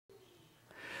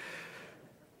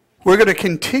We're going to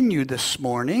continue this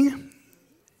morning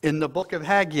in the book of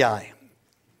Haggai,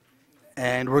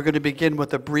 and we're going to begin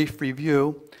with a brief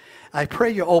review. I pray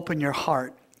you open your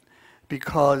heart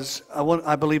because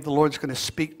I believe the Lord's going to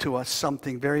speak to us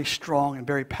something very strong and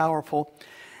very powerful,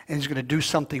 and He's going to do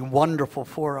something wonderful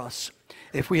for us.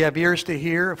 If we have ears to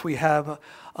hear, if we have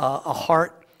a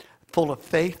heart full of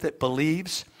faith that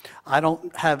believes, I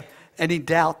don't have any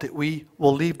doubt that we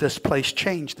will leave this place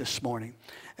changed this morning.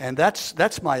 And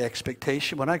that's my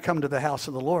expectation. When I come to the house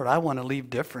of the Lord, I want to leave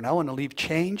different. I want to leave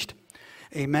changed.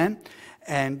 Amen.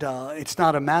 And it's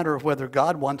not a matter of whether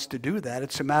God wants to do that.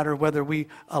 It's a matter of whether we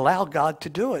allow God to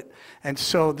do it. And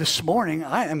so this morning,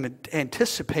 I am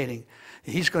anticipating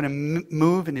He's going to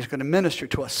move and He's going to minister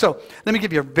to us. So let me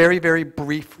give you a very, very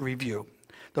brief review.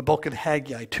 The book of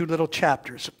Haggai, 2 little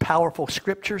chapters, powerful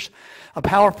scriptures, a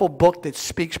powerful book that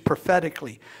speaks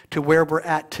prophetically to where we're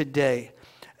at today.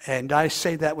 And I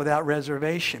say that without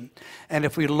reservation. And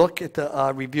if we look at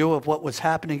the review of what was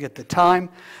happening at the time,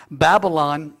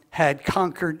 Babylon had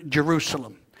conquered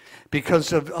Jerusalem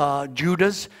because of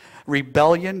Judah's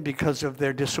rebellion, because of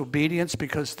their disobedience,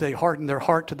 because they hardened their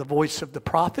heart to the voice of the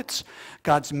prophets,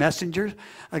 God's messengers.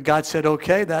 God said,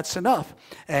 okay, that's enough.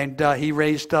 And He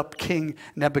raised up King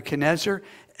Nebuchadnezzar.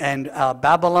 And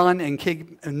Babylon and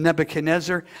King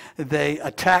Nebuchadnezzar, they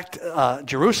attacked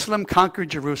Jerusalem, conquered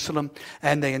Jerusalem,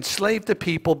 and they enslaved the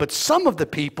people. But some of the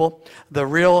people,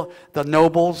 the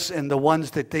nobles and the ones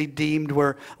that they deemed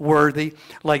were worthy,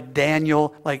 like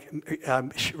Daniel, like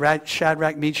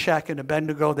Shadrach, Meshach, and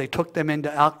Abednego, they took them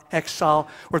into exile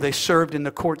where they served in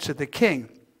the courts of the king.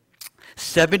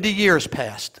 70 years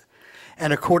passed.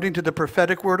 And according to the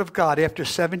prophetic word of God, after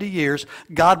 70 years,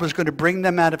 God was going to bring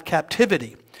them out of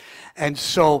captivity. And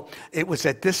so it was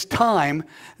at this time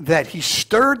that He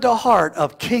stirred the heart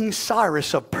of King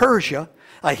Cyrus of Persia,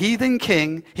 a heathen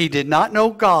king. He did not know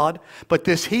God, but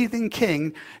this heathen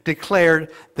king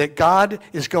declared that God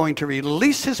is going to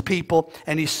release His people.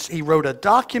 And he wrote a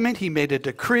document. He made a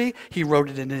decree. He wrote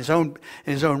it in his own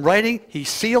writing. He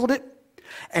sealed it.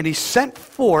 And he sent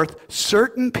forth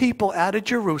certain people out of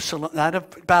Jerusalem, out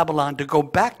of Babylon, to go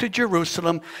back to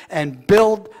Jerusalem and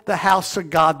build the house of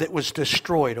God that was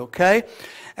destroyed, okay?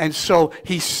 And so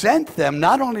he sent them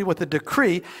not only with a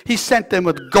decree, he sent them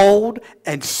with gold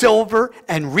and silver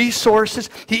and resources.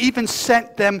 He even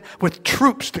sent them with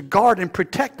troops to guard and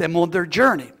protect them on their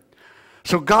journey.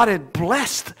 So God had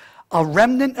blessed a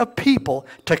remnant of people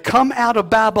to come out of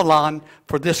Babylon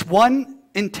for this one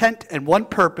intent and one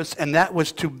purpose, and that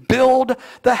was to build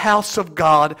the house of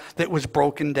God that was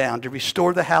broken down, to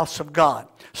restore the house of God.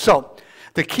 So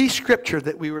the key scripture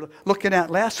that we were looking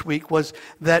at last week was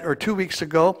that, or 2 weeks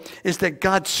ago, is that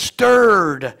God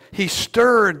stirred. He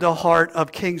stirred the heart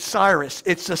of King Cyrus.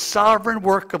 It's a sovereign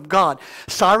work of God.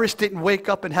 Cyrus didn't wake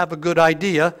up and have a good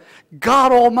idea.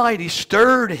 God Almighty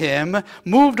stirred him,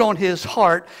 moved on his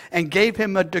heart, and gave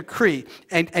him a decree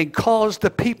and caused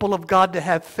the people of God to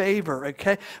have favor,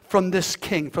 okay, from this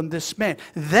king, from this man.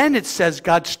 Then it says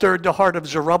God stirred the heart of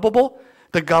Zerubbabel,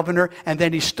 the governor, and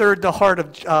then He stirred the heart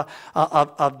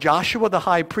of Joshua, the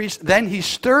high priest. Then He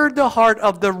stirred the heart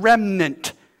of the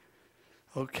remnant.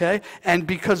 Okay? And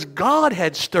because God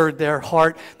had stirred their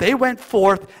heart, they went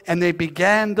forth and they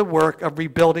began the work of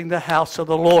rebuilding the house of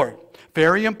the Lord.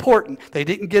 Very important. They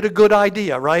didn't get a good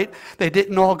idea, right? They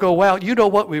didn't all go, well, you know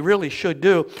what we really should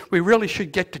do? We really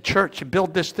should get to church and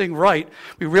build this thing right.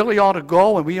 We really ought to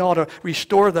go and we ought to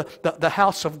restore the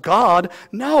house of God.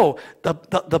 No,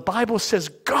 the Bible says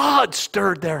God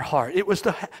stirred their heart. It was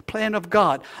the plan of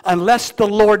God. Unless the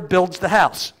Lord builds the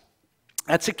house.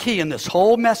 That's a key in this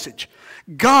whole message.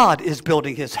 God is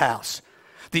building His house.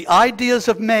 The ideas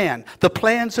of man, the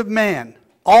plans of man,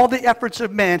 all the efforts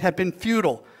of man have been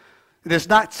futile. It has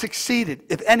not succeeded.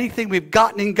 If anything, we've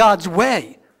gotten in God's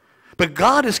way. But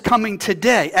God is coming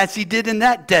today, as He did in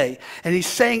that day. And He's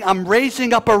saying, I'm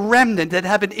raising up a remnant that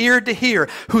have an ear to hear,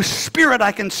 whose spirit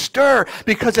I can stir,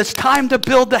 because it's time to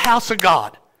build the house of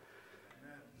God.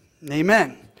 Amen.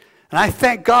 Amen. And I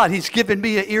thank God He's given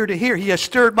me an ear to hear. He has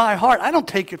stirred my heart. I don't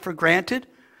take it for granted.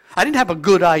 I didn't have a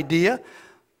good idea.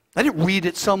 I didn't read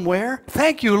it somewhere.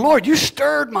 Thank you, Lord. You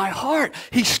stirred my heart.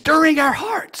 He's stirring our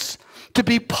hearts to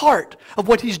be part of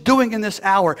what He's doing in this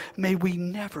hour. May we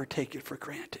never take it for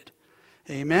granted.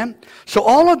 Amen. So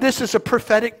all of this is a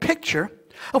prophetic picture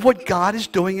of what God is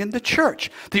doing in the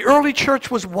church. The early church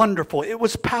was wonderful. It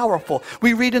was powerful.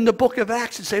 We read in the book of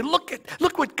Acts and say, look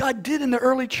what God did in the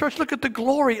early church. Look at the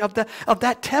glory of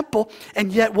that temple.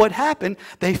 And yet what happened?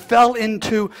 They fell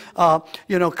into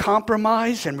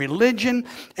compromise and religion,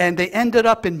 and they ended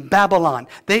up in Babylon.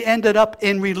 They ended up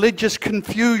in religious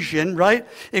confusion, right?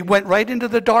 It went right into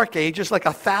the dark ages, like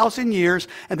 1,000 years,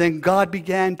 and then God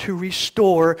began to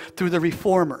restore through the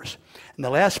reformers. In the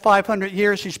last 500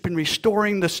 years, he's been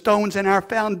restoring the stones in our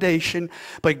foundation,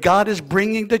 but God is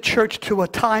bringing the church to a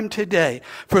time today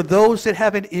for those that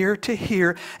have an ear to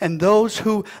hear and those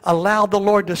who allow the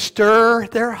Lord to stir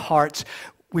their hearts.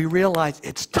 We realize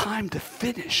it's time to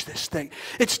finish this thing.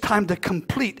 It's time to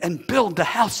complete and build the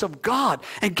house of God.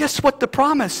 And guess what the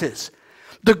promise is?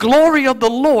 The glory of the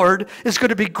Lord is going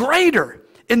to be greater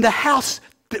in the house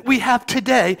that we have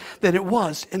today than it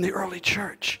was in the early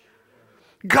church.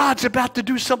 God's about to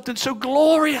do something so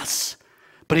glorious,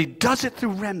 but he does it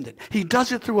through remnant. He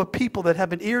does it through a people that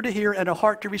have an ear to hear and a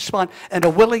heart to respond and a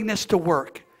willingness to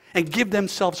work and give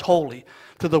themselves wholly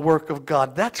to the work of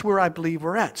God. That's where I believe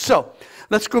we're at. So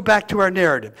let's go back to our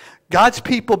narrative. God's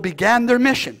people began their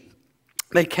mission.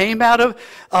 They came out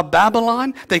of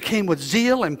Babylon. They came with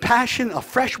zeal and passion, a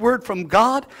fresh word from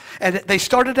God. And they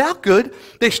started out good.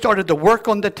 They started to work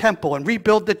on the temple and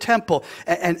rebuild the temple.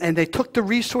 And they took the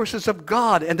resources of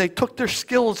God, and they took their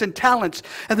skills and talents.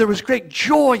 And there was great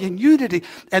joy and unity.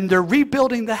 And they're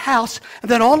rebuilding the house.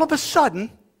 And then all of a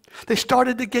sudden, they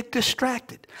started to get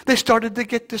distracted. They started to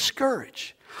get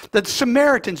discouraged. The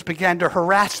Samaritans began to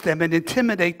harass them and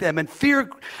intimidate them, and fear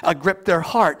gripped their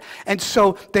heart. And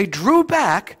so they drew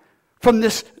back from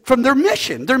their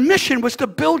mission. Their mission was to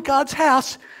build God's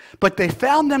house, but they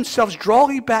found themselves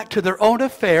drawing back to their own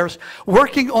affairs,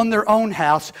 working on their own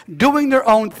house, doing their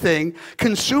own thing,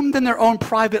 consumed in their own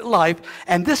private life.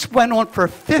 And this went on for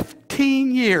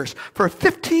 15 years. For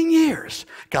 15 years,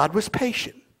 God was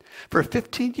patient. For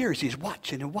 15 years, he's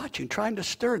watching and watching, trying to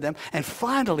stir them. And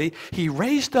finally, he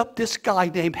raised up this guy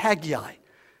named Haggai.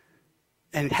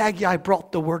 And Haggai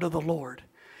brought the word of the Lord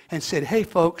and said, hey,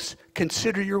 folks,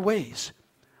 consider your ways.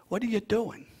 What are you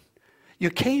doing? You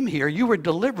came here. You were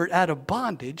delivered out of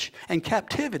bondage and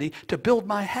captivity to build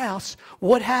my house.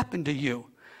 What happened to you?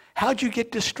 How'd you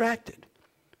get distracted?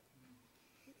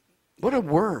 What a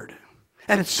word.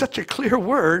 And it's such a clear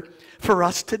word for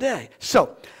us today.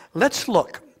 So let's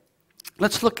look.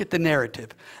 Let's look at the narrative.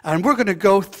 And we're going to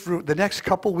go through the next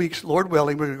couple weeks, Lord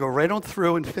willing. We're going to go right on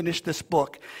through and finish this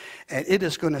book. And it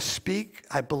is going to speak,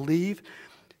 I believe,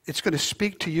 it's going to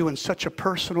speak to you in such a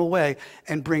personal way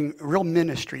and bring real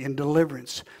ministry and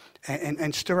deliverance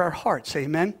and stir our hearts.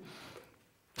 Amen?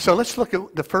 So let's look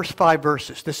at the first 5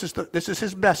 verses. This is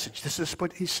his message. This is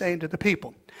what he's saying to the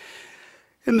people.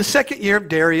 In the 2nd year of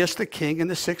Darius the king, in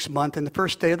the 6th month, in the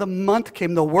 1st day of the month,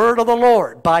 came the word of the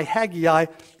Lord by Haggai,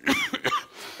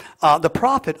 the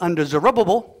prophet, under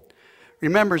Zerubbabel.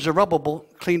 Remember, Zerubbabel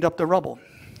cleaned up the rubble.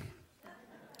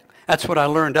 That's what I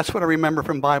learned. That's what I remember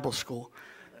from Bible school.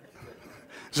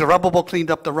 Zerubbabel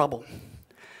cleaned up the rubble.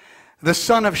 The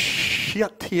son of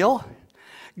Shealtiel,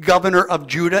 governor of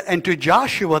Judah, and to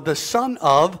Joshua, the son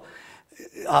of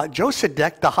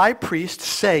Josedek, the high priest,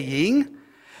 saying,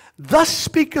 thus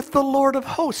speaketh the Lord of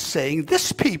hosts, saying,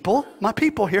 this people, my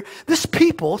people here, this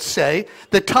people say,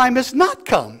 the time is not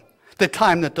come, the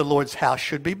time that the Lord's house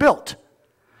should be built.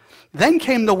 Then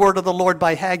came the word of the Lord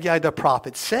by Haggai the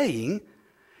prophet, saying,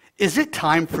 is it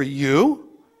time for you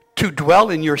to dwell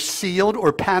in your sealed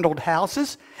or paneled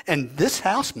houses, and this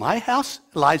house, my house,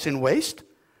 lies in waste?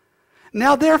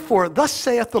 Now therefore, thus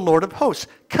saith the Lord of hosts,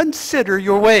 consider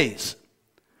your ways.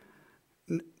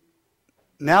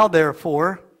 Now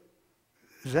therefore,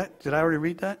 did I already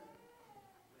read that?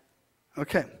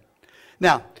 Okay.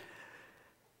 Now,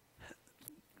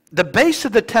 the base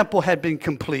of the temple had been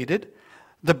completed.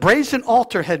 The brazen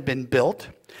altar had been built,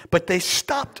 but they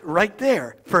stopped right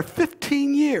there for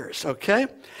 15 years, okay?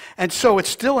 And so it's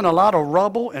still in a lot of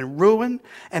rubble and ruin,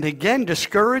 and again,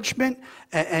 discouragement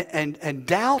and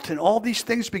doubt, and all these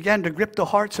things began to grip the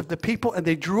hearts of the people, and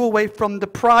they drew away from the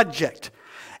project.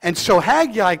 And so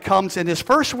Haggai comes, and his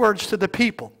first words to the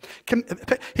people,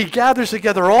 he gathers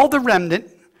together all the remnant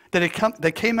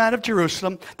that came out of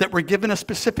Jerusalem, that were given a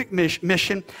specific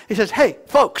mission. He says, hey,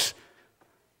 folks,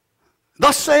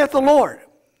 thus saith the Lord,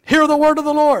 hear the word of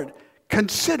the Lord,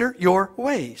 consider your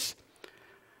ways.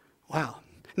 Wow.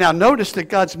 Now notice that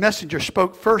God's messenger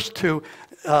spoke first to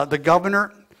the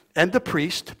governor and the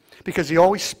priest, because he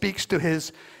always speaks to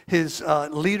his his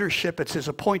leadership. It's his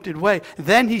appointed way.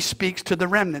 Then he speaks to the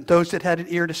remnant, those that had an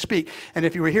ear to speak. And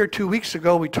if you were here 2 weeks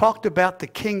ago, we talked about the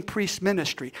king-priest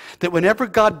ministry, that whenever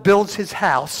God builds his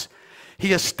house,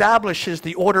 he establishes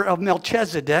the order of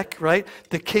Melchizedek, right?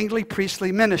 The kingly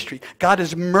priestly ministry. God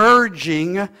is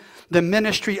merging the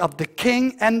ministry of the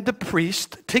king and the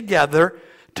priest together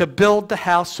to build the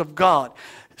house of God.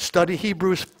 Study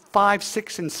Hebrews 5,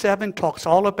 6, and 7 talks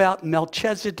all about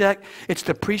Melchizedek. It's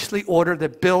the priestly order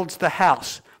that builds the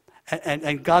house.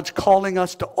 And God's calling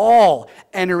us to all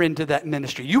enter into that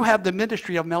ministry. You have the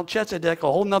ministry of Melchizedek,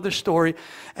 a whole nother story,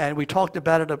 and we talked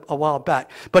about it a while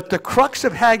back. But the crux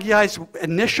of Haggai's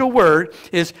initial word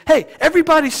is, hey,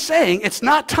 everybody's saying it's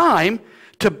not time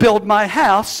to build my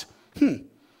house. And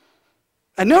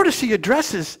notice he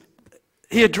addresses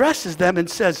them and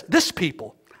says, this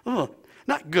people. Oh,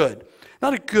 not good.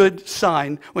 Not a good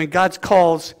sign when God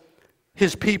calls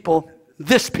his people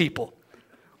this people.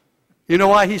 You know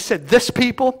why he said this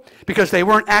people? Because they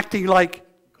weren't acting like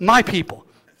my people.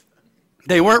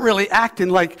 They weren't really acting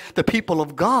like the people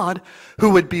of God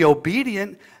who would be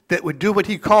obedient, that would do what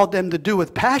he called them to do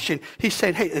with passion. He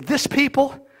said, hey, this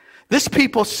people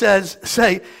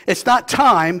say it's not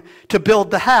time to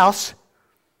build the house.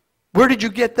 Where did you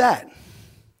get that?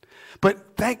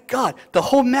 But thank God, the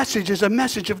whole message is a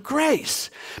message of grace.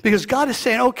 Because God is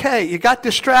saying, okay, you got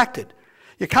distracted.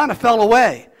 You kind of fell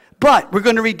away. But we're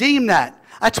going to redeem that.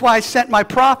 That's why I sent my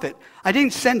prophet. I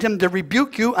didn't send him to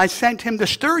rebuke you. I sent him to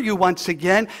stir you once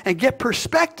again and get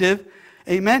perspective,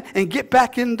 amen, and get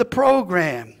back in the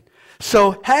program.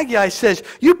 So Haggai says,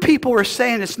 you people are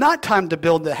saying it's not time to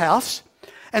build the house.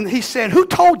 And he's saying, who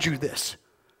told you this?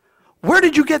 Where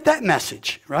did you get that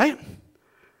message, right?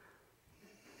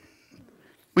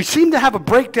 We seem to have a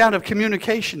breakdown of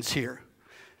communications here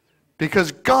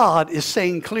because God is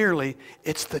saying clearly,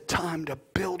 it's the time to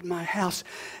build my house.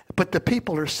 But the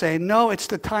people are saying, no, it's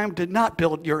the time to not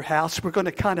build your house. We're going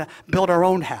to kind of build our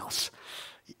own house.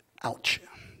 Ouch.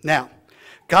 Now,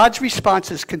 God's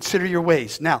response is consider your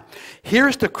ways. Now,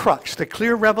 here's the crux, the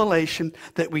clear revelation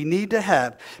that we need to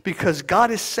have, because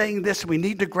God is saying this, we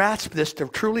need to grasp this to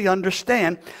truly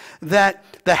understand that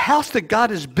the house that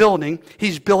God is building,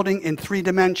 he's building in 3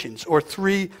 dimensions, or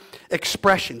 3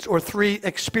 expressions, or 3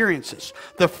 experiences.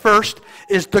 The first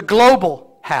is the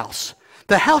global house,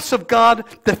 the house of God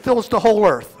that fills the whole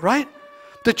earth, right?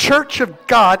 The church of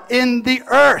God in the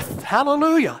earth.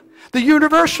 Hallelujah. The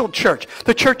universal church,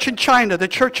 the church in China, the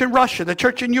church in Russia, the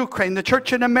church in Ukraine, the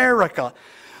church in America.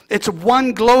 It's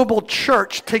one global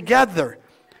church together.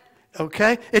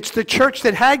 Okay? It's the church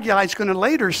that Haggai is going to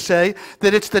later say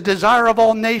that it's the desire of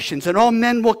all nations and all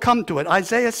men will come to it.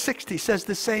 Isaiah 60 says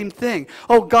the same thing.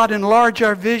 Oh God, enlarge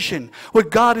our vision. What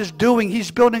God is doing,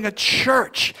 he's building a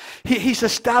church. He's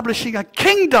establishing a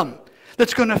kingdom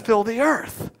that's going to fill the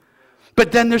earth.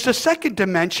 But then there's a second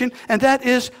dimension, and that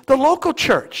is the local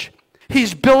church.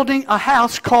 He's building a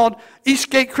house called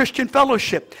Eastgate Christian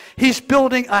Fellowship. He's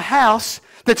building a house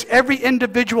that's every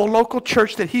individual local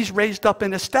church that he's raised up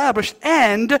and established,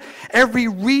 and every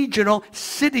regional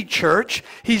city church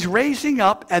he's raising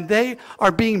up, and they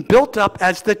are being built up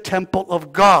as the temple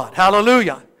of God.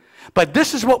 Hallelujah. But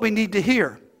this is what we need to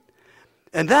hear.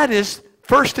 And that is,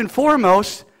 first and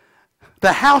foremost,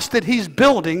 the house that he's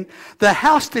building, the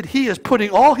house that he is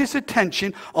putting all his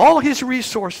attention, all his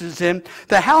resources in,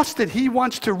 the house that he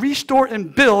wants to restore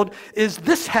and build is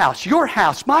this house, your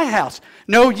house, my house.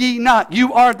 Know ye not,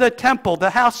 you are the temple,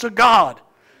 the house of God.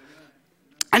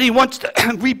 And he wants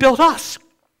to rebuild us.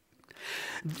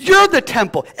 You're the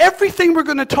temple. Everything we're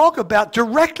going to talk about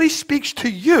directly speaks to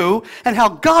you and how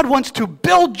God wants to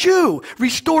build you,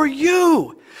 restore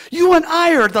you. You and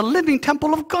I are the living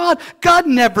temple of God. God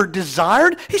never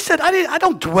desired. He said, I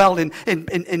don't dwell in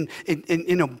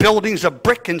buildings of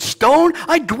brick and stone.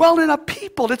 I dwell in a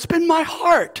people. It's been my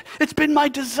heart. It's been my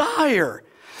desire.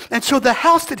 And so the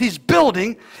house that he's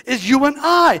building is you and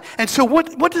I. And so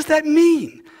what does that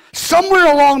mean?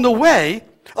 Somewhere along the way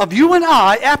of you and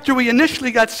I, after we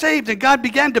initially got saved and God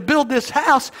began to build this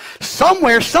house,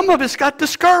 somewhere some of us got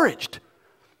discouraged.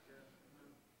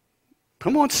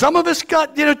 Come on, some of us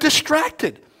got,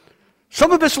 distracted.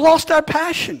 Some of us lost our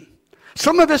passion.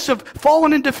 Some of us have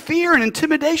fallen into fear and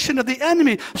intimidation of the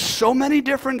enemy. So many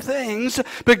different things.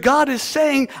 But God is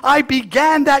saying, I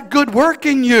began that good work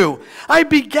in you. I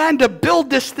began to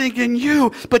build this thing in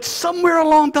you. But somewhere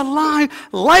along the line,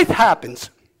 life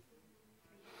happens.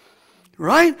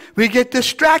 Right? We get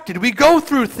distracted. We go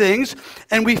through things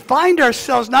and we find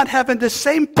ourselves not having the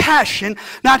same passion,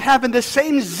 not having the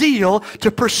same zeal to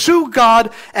pursue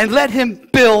God and let him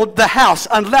build the house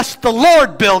unless the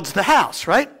Lord builds the house,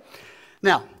 right?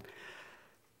 Now,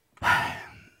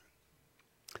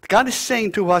 God is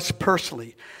saying to us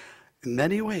personally, in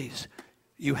many ways,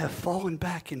 you have fallen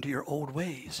back into your old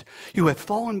ways. You have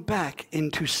fallen back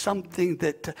into something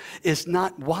that is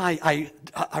not why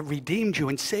I redeemed you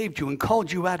and saved you and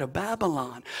called you out of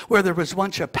Babylon, where there was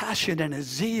once a passion and a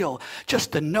zeal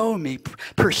just to know me,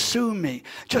 pursue me,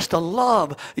 just to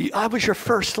love. I was your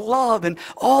first love, and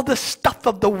all the stuff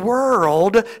of the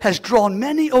world has drawn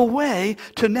many away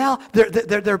to now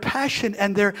their passion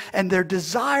and their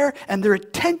desire and their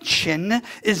attention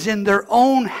is in their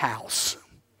own house.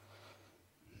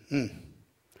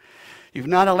 You've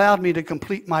not allowed me to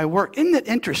complete my work. Isn't it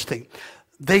interesting?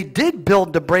 They did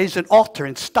build the brazen altar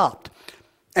and stopped.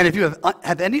 And if you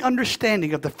have any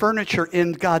understanding of the furniture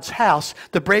in God's house,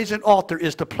 the brazen altar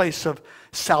is the place of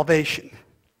salvation.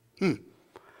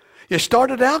 You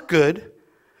started out good.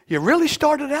 You really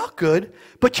started out good,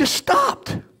 but you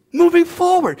stopped moving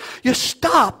forward. You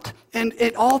stopped in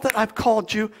all that I've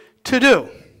called you to do.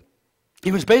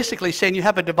 He was basically saying you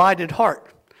have a divided heart.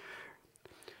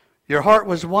 Your heart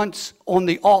was once on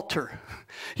the altar.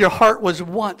 Your heart was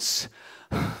once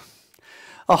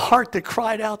a heart that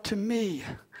cried out to me.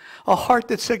 A heart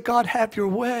that said, God, have your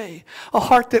way. A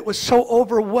heart that was so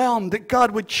overwhelmed that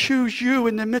God would choose you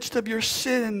in the midst of your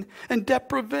sin and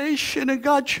deprivation. And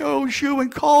God chose you and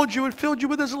called you and filled you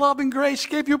with his love and grace,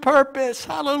 gave you purpose.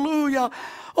 Hallelujah.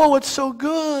 Oh, it's so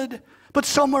good. But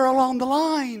somewhere along the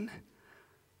line,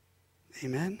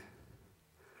 amen.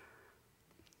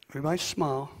 Everybody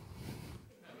smile.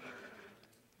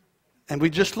 And we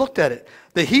just looked at it.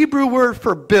 The Hebrew word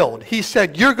for build, he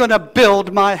said, you're going to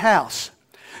build my house.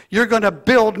 You're going to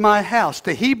build my house.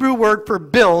 The Hebrew word for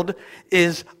build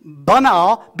is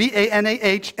banah,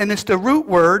 B-A-N-A-H, and it's the root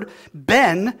word,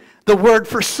 ben, the word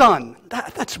for son.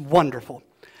 That's wonderful.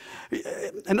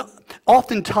 And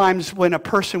oftentimes when a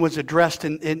person was addressed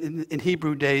in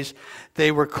Hebrew days,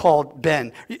 they were called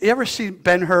Ben. You ever see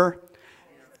Ben-Hur?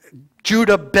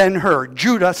 Judah Ben-Hur,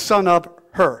 Judah, son of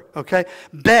her, okay?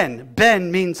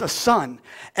 Ben means a son.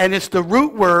 And it's the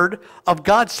root word of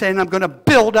God saying, I'm going to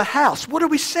build a house. What are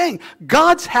we saying?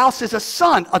 God's house is a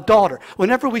son, a daughter.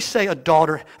 Whenever we say a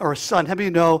daughter or a son, how many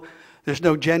of you know there's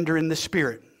no gender in the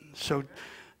spirit? So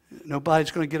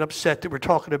nobody's going to get upset that we're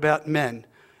talking about men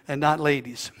and not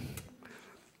ladies.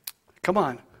 Come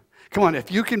on. Come on,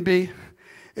 if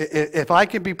I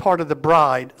can be part of the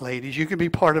bride, ladies, you can be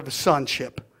part of the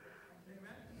sonship.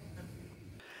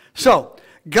 So,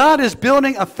 God is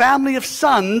building a family of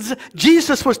sons.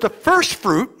 Jesus was the first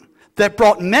fruit that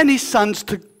brought many sons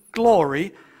to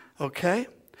glory. Okay?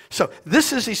 So,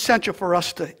 this is essential for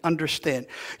us to understand.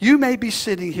 You may be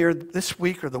sitting here this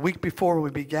week or the week before we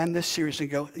began this series and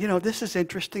go, this is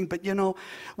interesting, but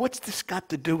what's this got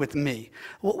to do with me?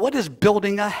 What is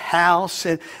building a house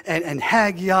and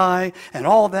Haggai and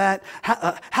all that?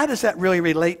 How does that really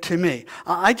relate to me?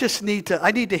 I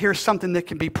need to hear something that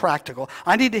can be practical.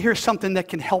 I need to hear something that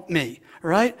can help me,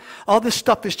 right? All this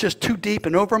stuff is just too deep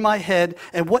and over my head.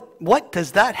 And what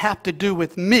does that have to do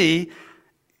with me?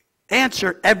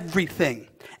 Answer: everything.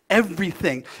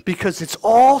 Everything. Because it's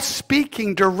all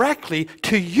speaking directly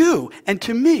to you and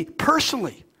to me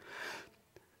personally.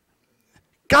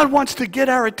 God wants to get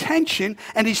our attention,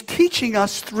 and he's teaching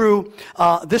us through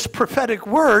this prophetic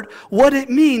word what it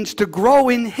means to grow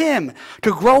in him,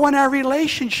 to grow in our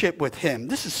relationship with him.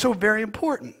 This is so very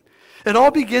important. It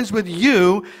all begins with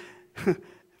you,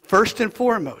 first and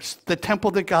foremost, the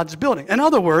temple that God's building. In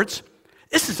other words,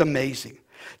 this is amazing.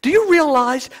 Do you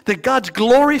realize that God's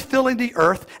glory filling the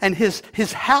earth and his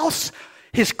house,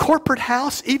 his corporate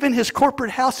house, even his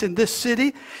corporate house in this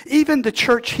city, even the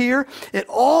church here, it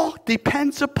all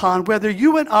depends upon whether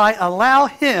you and I allow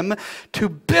him to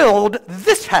build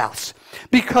this house.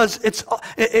 Because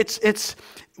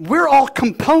we're all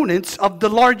components of the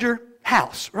larger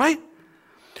house, right?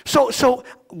 So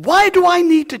why do I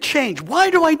need to change?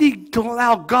 Why do I need to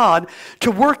allow God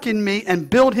to work in me and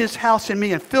build his house in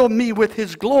me and fill me with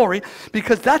his glory?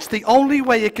 Because that's the only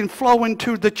way it can flow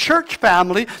into the church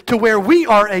family, to where we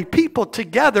are a people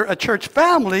together, a church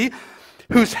family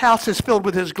whose house is filled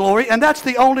with his glory. And that's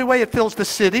the only way it fills the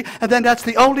city. And then that's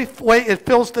the only way it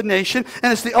fills the nation.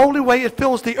 And it's the only way it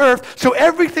fills the earth. So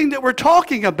everything that we're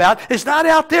talking about is not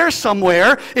out there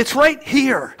somewhere. It's right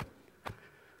here.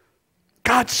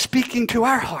 God's speaking to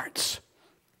our hearts.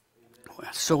 Oh,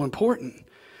 that's so important.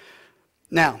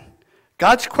 Now,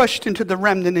 God's question to the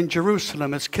remnant in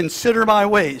Jerusalem is, consider my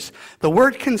ways. The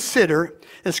word consider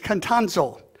is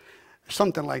kantanzo,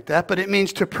 something like that, but it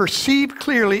means to perceive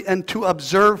clearly and to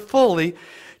observe fully,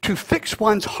 to fix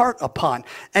one's heart upon.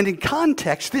 And in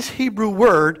context, this Hebrew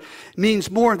word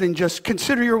means more than just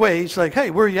consider your ways, like,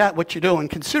 hey, where are you at, what you doing?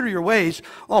 Consider your ways.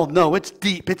 Oh, no, it's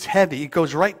deep, it's heavy, it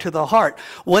goes right to the heart.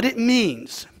 What it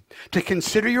means to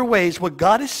consider your ways, what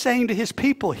God is saying to his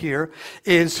people here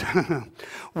is,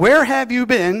 where have you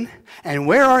been and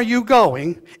where are you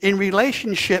going in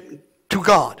relationship to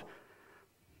God?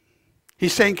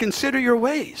 He's saying, consider your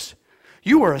ways.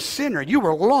 You were a sinner, you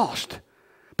were lost.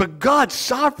 But God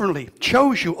sovereignly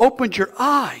chose you, opened your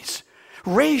eyes,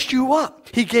 raised you up.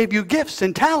 He gave you gifts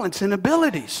and talents and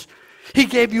abilities. He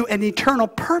gave you an eternal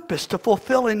purpose to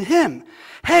fulfill in him.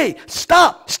 Hey,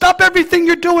 stop. Stop everything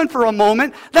you're doing for a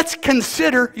moment. Let's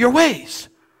consider your ways.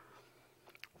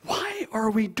 Why are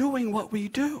we doing what we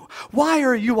do? Why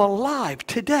are you alive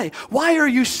today? Why are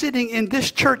you sitting in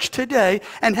this church today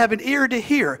and have an ear to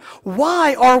hear?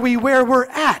 Why are we where we're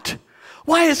at?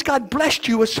 Why has God blessed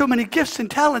you with so many gifts and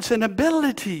talents and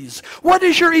abilities? What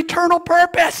is your eternal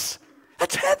purpose?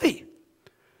 That's heavy.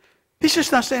 He's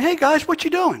just not saying, hey guys, what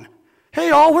you doing? Hey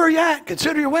all, where you at?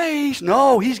 Consider your ways.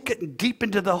 No, he's getting deep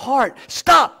into the heart.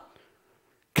 Stop.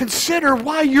 Consider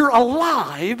why you're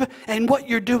alive and what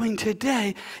you're doing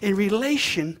today in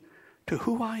relation to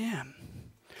who I am.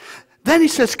 Then he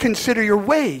says, consider your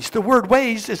ways. The word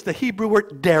ways is the Hebrew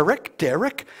word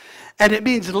derek. And it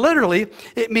means literally,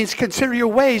 it means consider your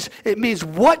ways. It means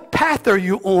what path are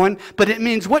you on, but it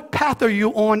means what path are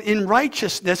you on in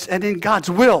righteousness and in God's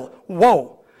will.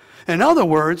 Whoa. In other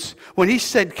words, when he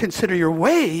said consider your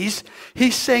ways,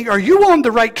 he's saying, are you on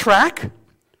the right track?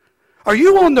 Are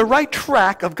you on the right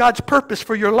track of God's purpose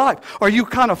for your life? Are you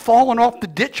kind of falling off the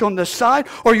ditch on the side?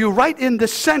 Or are you right in the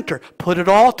center? Put it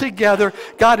all together.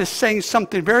 God is saying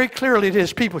something very clearly to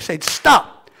his people. He said,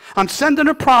 stop. I'm sending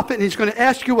a prophet and he's going to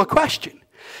ask you a question.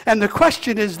 And the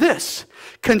question is this: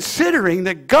 considering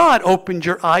that God opened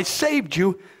your eyes, saved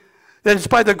you, that it's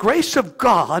by the grace of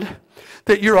God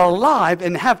that you're alive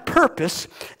and have purpose,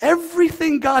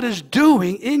 everything God is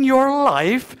doing in your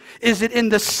life, is it in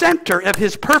the center of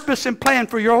his purpose and plan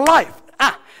for your life?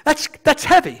 That's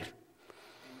heavy.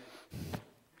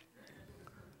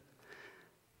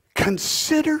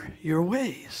 Consider your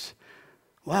ways.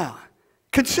 Wow.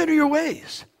 Consider your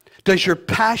ways. Does your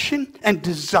passion and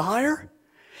desire,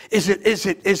 is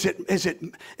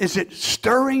it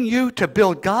stirring you to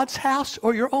build God's house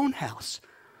or your own house?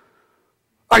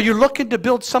 Are you looking to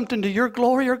build something to your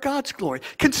glory or God's glory?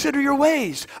 Consider your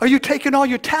ways. Are you taking all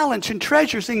your talents and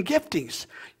treasures and giftings,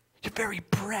 your very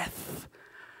breath,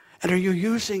 and are you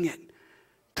using it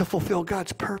to fulfill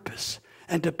God's purpose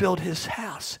and to build his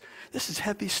house? This is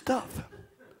heavy stuff.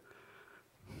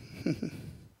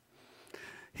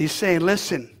 He's saying,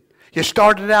 listen, you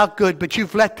started out good, but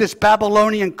you've let this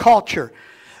Babylonian culture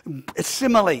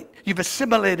assimilate. You've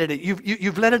assimilated it.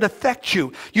 You've let it affect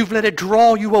you. You've let it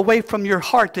draw you away from your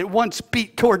heart that once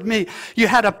beat toward me. You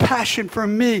had a passion for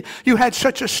me. You had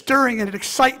such a stirring and an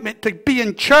excitement to be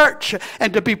in church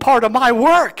and to be part of my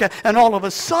work. And all of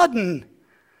a sudden,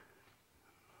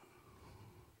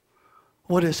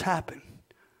 what has happened?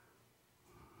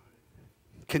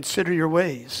 Consider your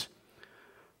ways.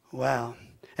 Wow.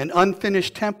 An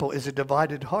unfinished temple is a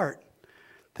divided heart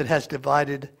that has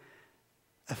divided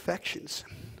affections.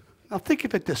 Now think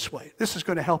of it this way. This is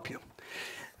going to help you.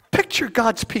 Picture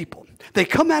God's people. They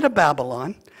come out of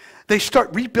Babylon. They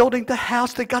start rebuilding the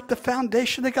house. They got the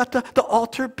foundation. They got the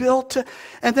altar built.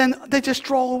 And then they just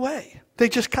draw away. They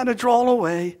just kind of draw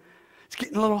away. It's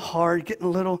getting a little hard, getting a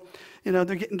little,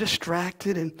 they're getting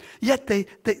distracted. And yet they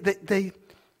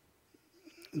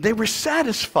were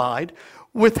satisfied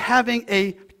with having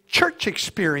a church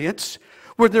experience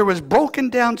where there was broken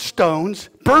down stones,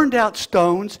 burned out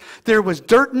stones, there was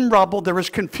dirt and rubble, there was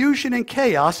confusion and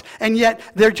chaos, and yet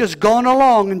they're just going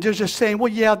along and they're just saying,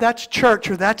 well, yeah, that's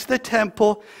church or that's the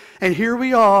temple, and here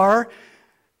we are.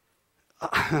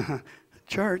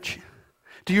 Church,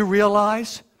 do you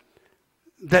realize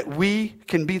that we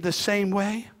can be the same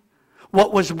way?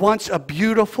 What was once a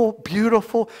beautiful,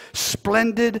 beautiful,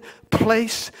 splendid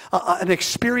place, an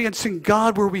experience in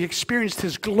God where we experienced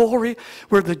his glory,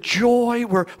 where the joy,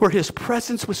 where his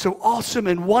presence was so awesome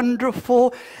and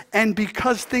wonderful. And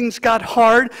because things got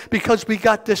hard, because we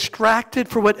got distracted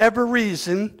for whatever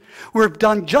reason, we've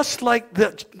done just like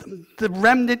the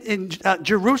remnant in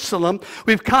Jerusalem.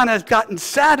 We've kind of gotten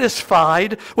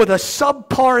satisfied with a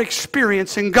subpar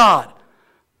experience in God.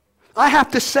 I have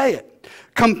to say it.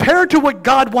 Compared to what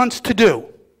God wants to do,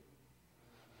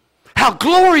 how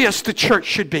glorious the church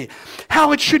should be,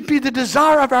 how it should be the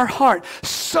desire of our heart.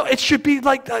 So it should be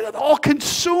like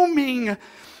all-consuming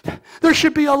There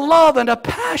should be a love and a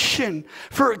passion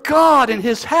for God and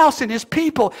His house and His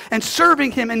people and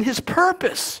serving Him and His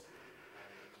purpose.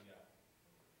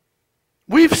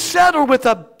 We've settled with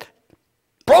a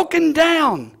broken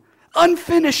down,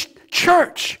 unfinished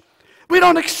church. We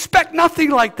don't expect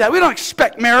nothing like that. We don't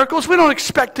expect miracles. We don't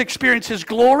expect to experience His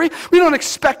glory. We don't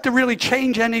expect to really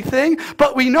change anything.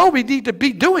 But we know we need to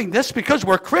be doing this because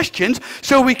we're Christians.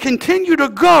 So we continue to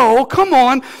go, come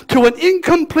on, to an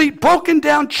incomplete, broken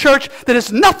down church that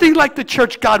is nothing like the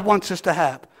church God wants us to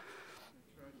have.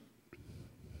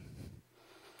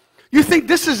 You think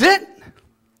this is it?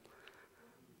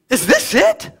 Is this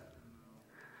it?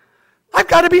 I've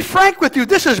got to be frank with you.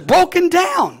 This is broken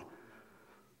down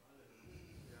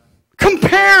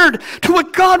compared to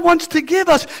what God wants to give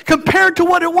us, compared to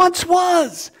what it once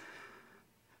was.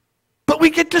 But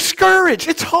we get discouraged.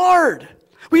 It's hard.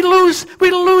 We lose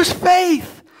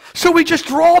faith. So we just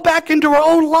draw back into our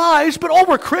own lives. But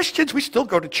we're Christians. We still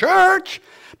go to church.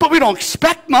 But we don't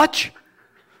expect much.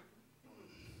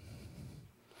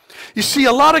 You see,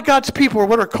 a lot of God's people are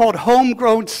what are called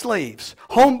homegrown slaves.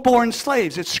 Homeborn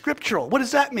slaves. It's scriptural. What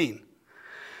does that mean?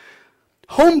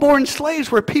 Homeborn slaves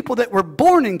were people that were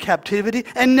born in captivity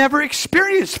and never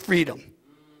experienced freedom.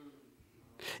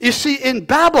 You see, in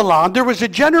Babylon, there was a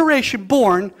generation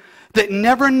born that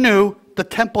never knew the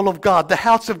temple of God, the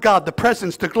house of God, the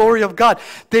presence, the glory of God.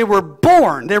 They were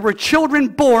born. They were children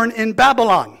born in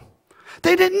Babylon.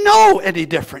 They didn't know any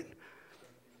different.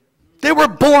 They were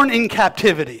born in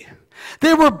captivity.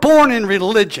 They were born in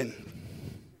religion.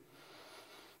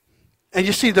 And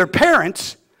you see, their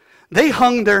parents, they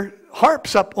hung their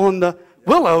harps up on the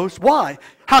willows. Why?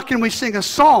 How can we sing a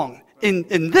song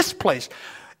in this place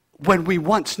when we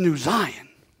once knew Zion?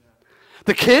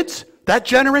 The kids, that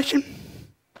generation,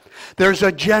 there's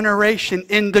a generation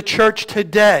in the church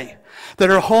today that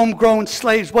are homegrown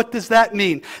slaves. What does that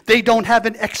mean? They don't have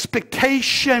an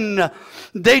expectation.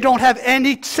 They don't have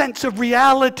any sense of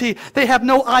reality. They have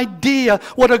no idea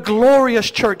what a glorious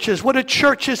church is, what a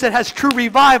church is that has true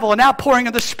revival, an outpouring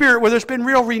of the Spirit where there's been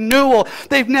real renewal.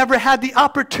 They've never had the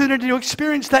opportunity to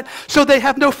experience that, so they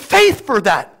have no faith for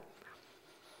that.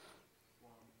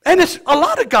 And it's a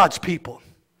lot of God's people.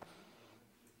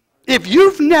 If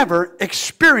you've never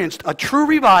experienced a true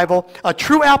revival, a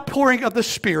true outpouring of the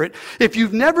Spirit, if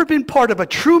you've never been part of a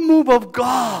true move of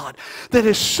God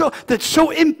that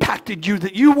so impacted you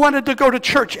that you wanted to go to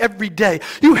church every day,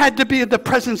 you had to be in the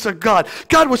presence of God.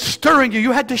 God was stirring you.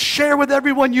 You had to share with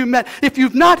everyone you met. If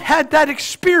you've not had that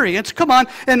experience, come on,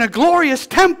 in a glorious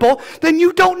temple, then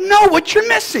you don't know what you're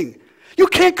missing. You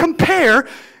can't compare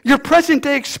your present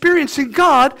day experience in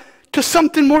God to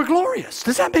something more glorious.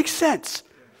 Does that make sense?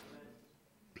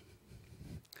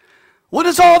 What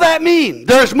does all that mean?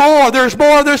 There's more, there's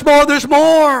more, there's more, there's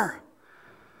more.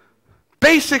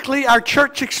 Basically, our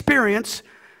church experience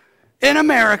in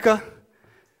America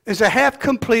is a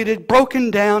half-completed,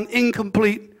 broken down,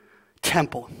 incomplete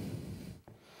temple.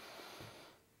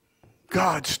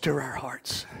 God, stir our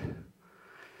hearts.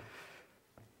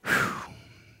 Whew.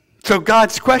 So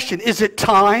God's question, is it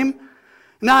time?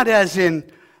 Not as in,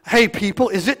 hey people,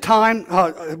 is it time?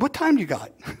 What time you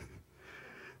got?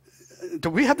 Do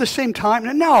we have the same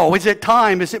time? No. Is it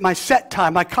time? Is it my set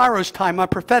time, my kairos time, my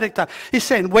prophetic time? He's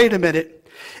saying, wait a minute.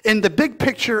 In the big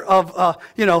picture of,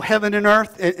 heaven and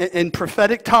earth in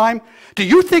prophetic time, do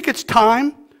you think it's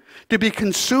time to be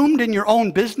consumed in your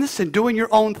own business and doing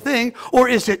your own thing? Or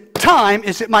is it time,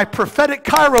 is it my prophetic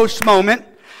kairos moment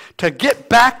to get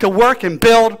back to work and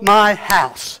build my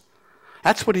house?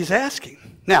 That's what he's asking.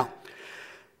 Now,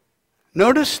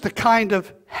 notice the kind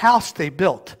of house they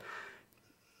built.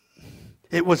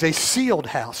 It was a sealed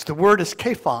house. The word is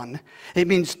kephon. It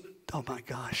means, oh my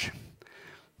gosh.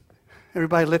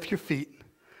 Everybody lift your feet.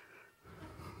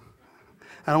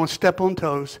 I don't want to step on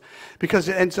toes because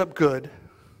it ends up good.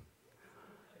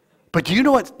 But do you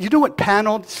know what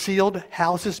paneled, sealed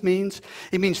houses means?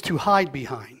 It means to hide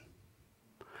behind.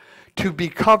 To be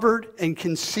covered and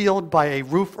concealed by a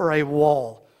roof or a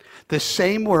wall. The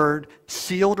same word,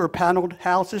 sealed or paneled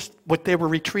houses, what they were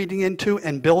retreating into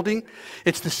and building,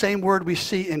 it's the same word we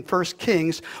see in 1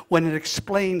 Kings when it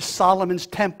explains Solomon's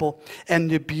temple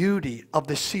and the beauty of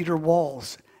the cedar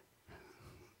walls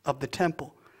of the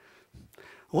temple.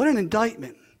 What an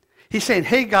indictment. He's saying,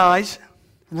 hey guys,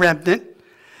 remnant,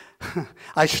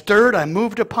 I stirred, I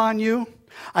moved upon you.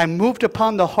 I moved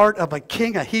upon the heart of a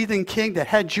king, a heathen king that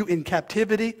had you in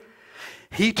captivity.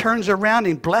 He turns around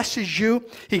and blesses you.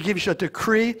 He gives you a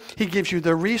decree. He gives you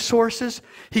the resources.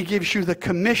 He gives you the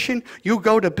commission. You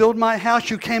go to build my house.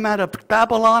 You came out of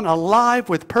Babylon alive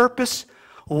with purpose.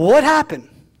 What happened?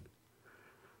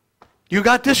 You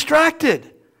got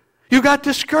distracted. You got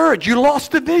discouraged. You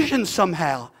lost the vision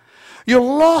somehow. You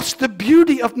lost the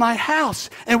beauty of my house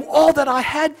and all that I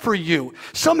had for you.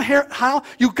 Somehow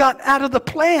you got out of the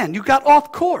plan. You got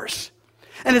off course.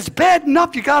 And it's bad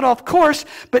enough you got off course,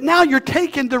 but now you're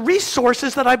taking the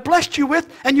resources that I blessed you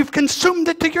with and you've consumed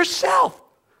it to yourself.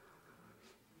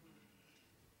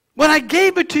 When I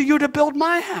gave it to you to build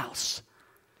my house.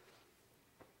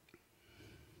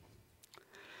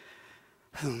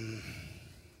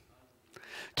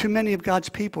 Too many of God's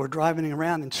people are driving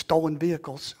around in stolen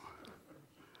vehicles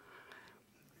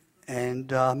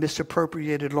and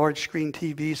misappropriated large screen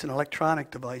TVs and electronic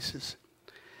devices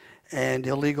and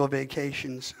illegal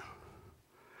vacations.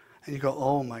 And you go,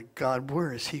 oh my God,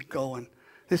 where is he going?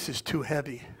 This is too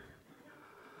heavy.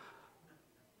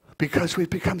 Because we've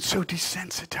become so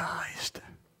desensitized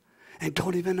and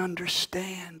don't even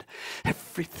understand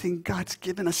everything God's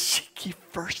given us. Seek ye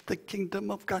first the kingdom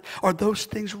of God. Are those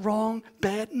things wrong,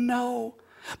 bad? No.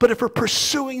 But if we're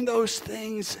pursuing those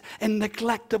things in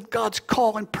neglect of God's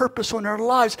call and purpose on our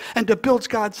lives and to build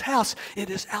God's house, it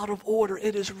is out of order.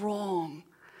 It is wrong.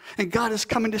 And God is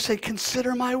coming to say,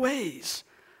 consider my ways.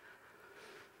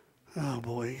 Oh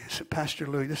boy, Pastor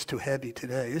Louis, this is too heavy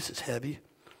today. This is heavy.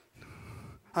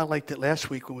 I liked it last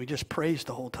week when we just praised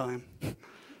the whole time.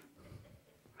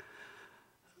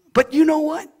 But you know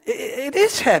what? It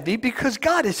is heavy because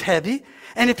God is heavy.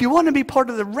 And if you want to be part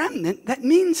of the remnant, that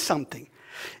means something.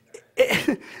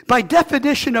 By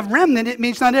definition of remnant, it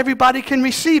means not everybody can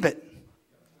receive it.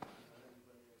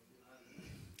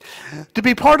 To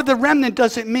be part of the remnant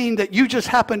doesn't mean that you just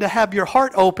happen to have your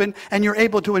heart open and you're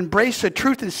able to embrace the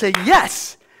truth and say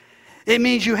yes. It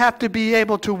means you have to be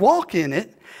able to walk in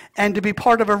it. And to be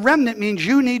part of a remnant means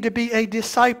you need to be a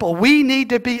disciple. We need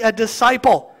to be a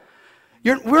disciple.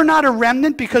 We're not a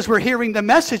remnant because we're hearing the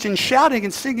message and shouting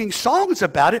and singing songs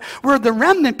about it. We're the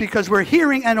remnant because we're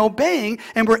hearing and obeying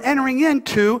and we're entering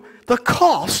into the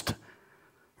cost,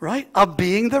 right, of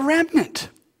being the remnant.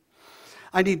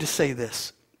 I need to say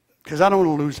this because I don't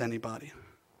want to lose anybody.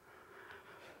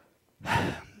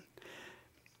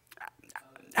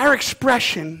 Our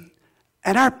expression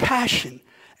and our passion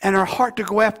and our heart to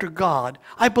go after God,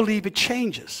 I believe it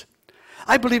changes.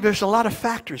 I believe there's a lot of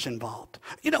factors involved.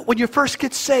 You know, when you first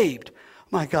get saved,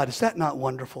 my God, is that not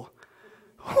wonderful?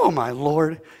 Oh, my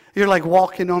Lord. You're like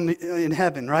walking in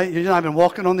heaven, right? You're not even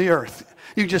walking on the earth.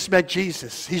 You just met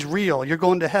Jesus. He's real. You're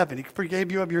going to heaven. He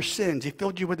forgave you of your sins. He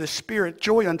filled you with His Spirit,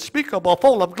 joy unspeakable,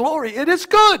 full of glory. It is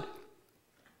good.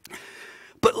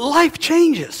 But life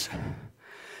changes.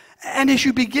 And as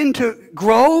you begin to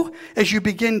grow, as you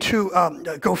begin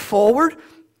to go forward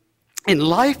in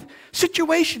life,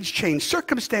 situations change,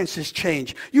 circumstances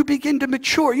change. You begin to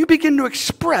mature. You begin to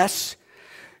express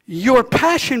your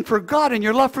passion for God and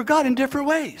your love for God in different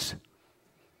ways.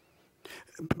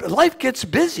 Life gets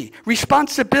busy.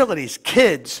 Responsibilities,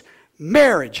 kids,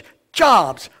 marriage,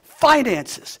 jobs,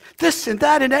 finances, this and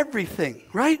that and everything,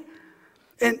 right?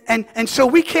 And so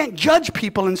we can't judge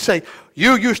people and say,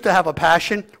 you used to have a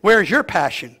passion. Where's your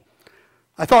passion?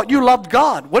 I thought you loved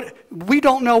God. We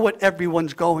don't know what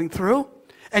everyone's going through.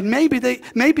 And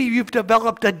maybe you've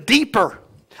developed a deeper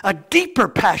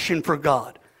passion for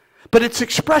God. But it's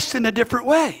expressed in a different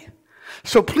way.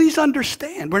 So please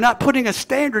understand, we're not putting a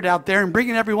standard out there and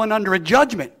bringing everyone under a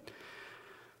judgment.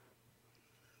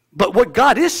 But what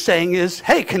God is saying is,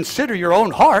 hey, consider your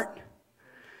own heart.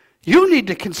 You need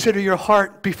to consider your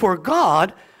heart before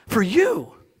God for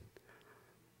you.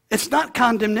 It's not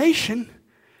condemnation.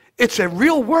 It's a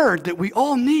real word that we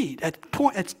all need at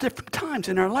different times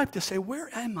in our life to say, where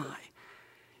am I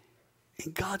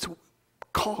in God's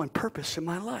call and purpose in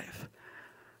my life?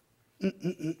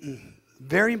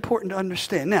 Very important to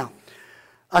understand. Now,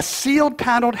 a sealed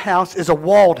paneled house is a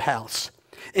walled house.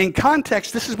 In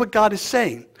context, this is what God is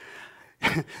saying.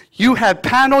 You have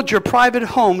paneled your private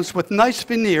homes with nice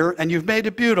veneer and you've made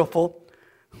it beautiful.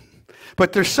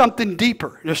 But there's something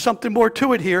deeper. There's something more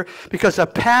to it here, because a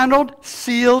paneled,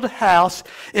 sealed house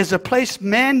is a place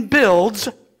man builds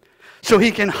so he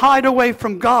can hide away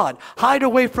from God, hide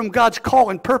away from God's call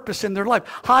and purpose in their life,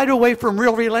 hide away from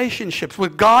real relationships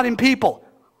with God and people.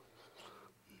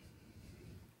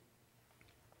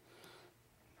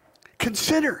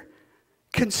 Consider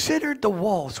the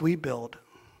walls we build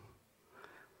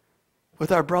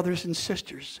with our brothers and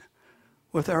sisters,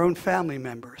 with our own family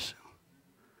members,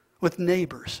 with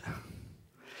neighbors.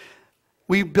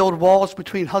 We build walls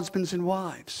between husbands and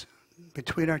wives,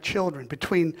 between our children,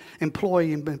 between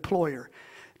employee and employer,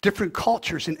 different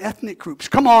cultures and ethnic groups.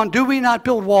 Come on, do we not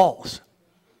build walls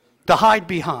to hide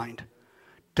behind,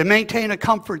 to maintain a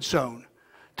comfort zone,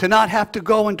 to not have to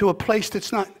go into a place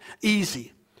that's not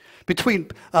easy? between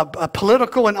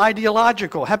political and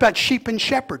ideological. How about sheep and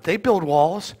shepherd? They build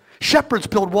walls. Shepherds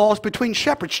build walls between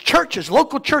shepherds. Churches,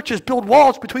 local churches build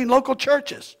walls between local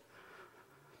churches.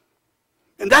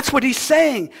 And that's what he's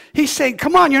saying. He's saying,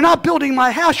 come on, you're not building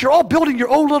my house. You're all building your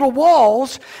own little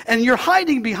walls, and you're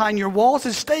hiding behind your walls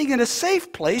and staying in a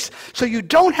safe place so you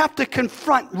don't have to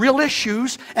confront real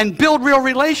issues and build real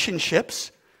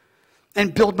relationships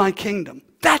and build my kingdom.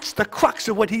 That's the crux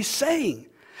of what he's saying.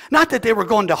 Not that they were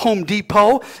going to Home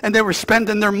Depot and they were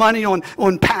spending their money on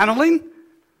paneling.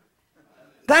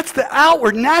 That's the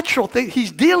outward, natural thing.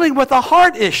 He's dealing with a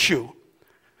heart issue.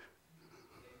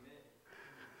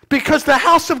 Because the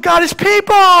house of God is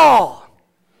people.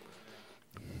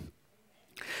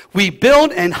 We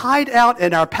build and hide out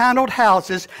in our paneled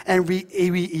houses, and we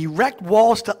erect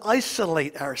walls to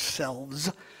isolate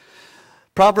ourselves.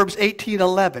 Proverbs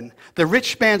 18:11. The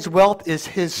rich man's wealth is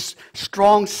his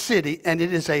strong city, and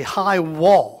it is a high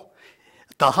wall.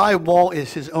 The high wall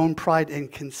is his own pride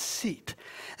and conceit.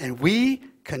 And we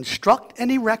construct and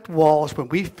erect walls when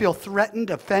we feel threatened,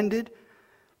 offended,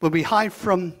 when we hide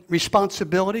from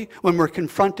responsibility, when we're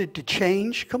confronted to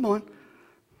change. Come on.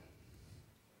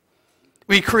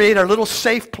 We create our little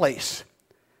safe place.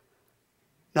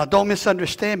 Now, don't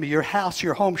misunderstand me. Your house,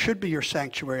 your home should be your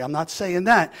sanctuary. I'm not saying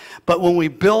that. But when we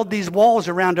build these walls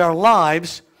around our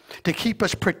lives to keep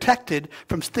us protected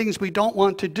from things we don't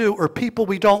want to do, or people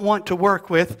we don't want to work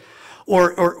with,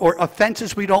 or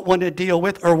offenses we don't want to deal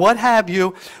with, or what have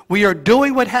you, we are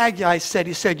doing what Haggai said.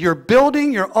 He said, you're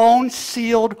building your own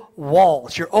sealed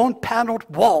walls, your own paneled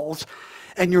walls,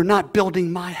 and you're not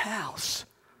building my house.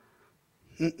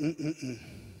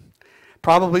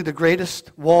 Probably the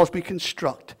greatest walls we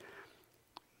construct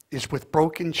is with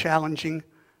broken, challenging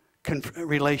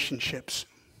relationships,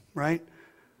 right?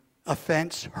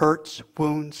 Offense, hurts,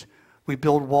 wounds. We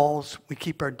build walls. We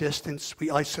keep our distance. We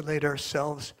isolate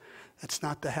ourselves. That's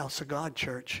not the house of God,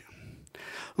 church.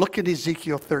 Look at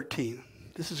Ezekiel 13.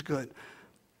 This is good.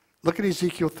 Look at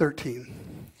Ezekiel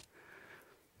 13.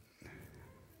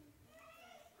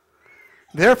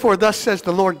 Therefore, thus says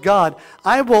the Lord God,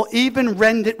 I will even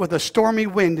rend it with a stormy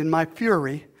wind in my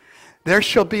fury. There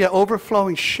shall be an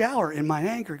overflowing shower in my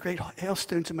anger, great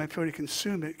hailstones in my fury to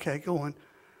consume it. Okay, go on.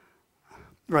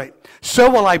 Right.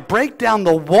 So will I break down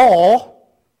the wall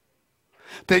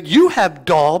that you have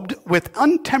daubed with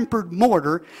untempered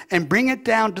mortar, and bring it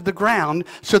down to the ground,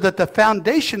 so that the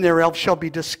foundation thereof shall be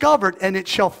discovered, and it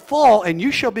shall fall, and you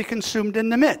shall be consumed in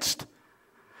the midst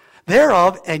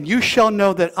thereof, and you shall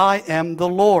know that I am the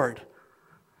Lord.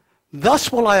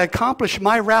 Thus will I accomplish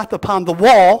my wrath upon the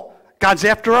wall. God's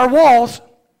after our walls.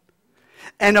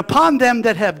 And upon them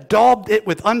that have daubed it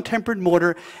with untempered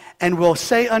mortar, and will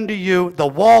say unto you, the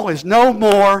wall is no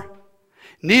more,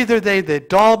 neither they that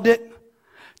daubed it,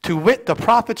 to wit, the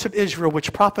prophets of Israel,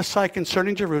 which prophesy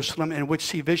concerning Jerusalem, and which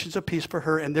see visions of peace for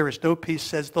her, and there is no peace,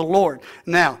 says the Lord.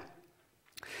 Now,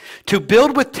 to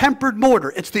build with tempered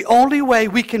mortar, it's the only way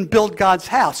we can build God's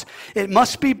house. It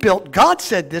must be built, God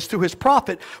said this through his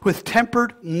prophet, with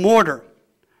tempered mortar,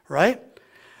 right?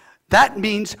 That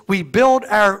means we build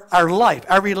our life,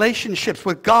 our relationships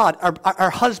with God, our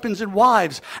husbands and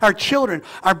wives, our children,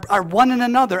 our one and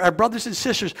another, our brothers and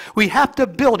sisters. We have to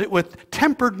build it with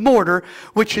tempered mortar,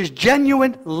 which is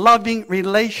genuine, loving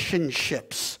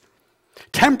relationships.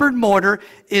 Tempered mortar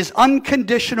is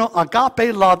unconditional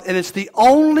agape love, and it's the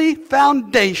only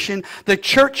foundation the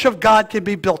church of God can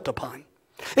be built upon.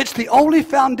 It's the only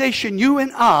foundation you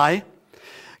and I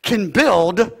can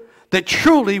build that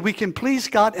truly we can please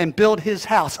God and build his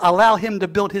house, allow him to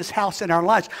build his house in our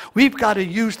lives. We've got to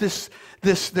use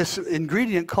this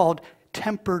ingredient called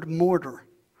tempered mortar.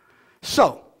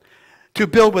 So, to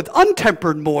build with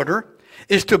untempered mortar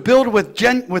is to build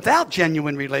without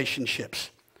genuine relationships.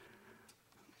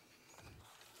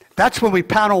 That's when we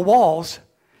panel walls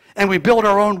and we build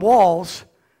our own walls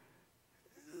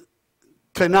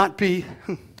to not be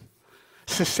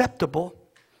susceptible,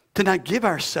 to not give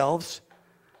ourselves,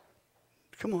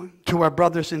 come on, to our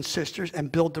brothers and sisters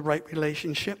and build the right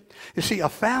relationship. You see, a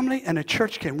family and a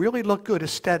church can really look good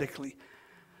aesthetically,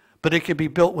 but it can be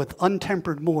built with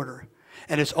untempered mortar.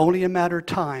 And it's only a matter of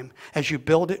time. As you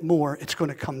build it more, it's going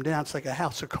to come down. It's like a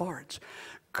house of cards.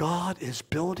 God is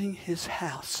building his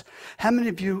house. How many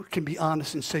of you can be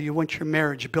honest and say you want your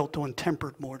marriage built on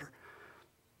tempered mortar?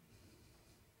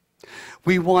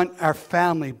 We want our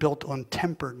family built on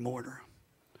tempered mortar.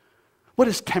 What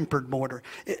is tempered mortar?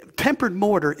 Tempered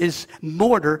mortar is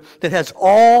mortar that has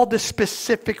all the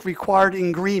specific required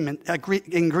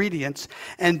ingredients,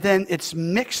 and then it's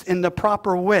mixed in the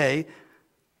proper way.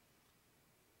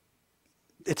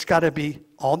 It's got to be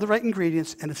all the right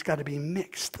ingredients, and it's got to be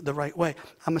mixed the right way.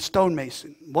 I'm a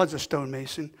stonemason, was a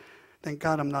stonemason. Thank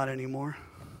God I'm not anymore.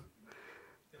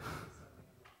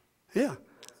 Yeah.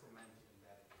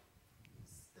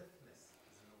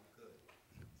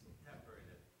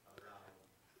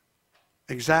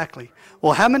 Exactly.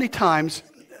 Well, how many times,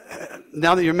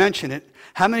 now that you mention it,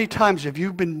 how many times have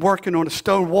you been working on a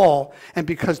stone wall, and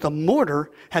because the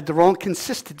mortar had the wrong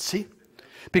consistency,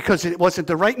 because it wasn't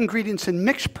the right ingredients and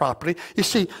mixed properly, you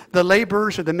see, the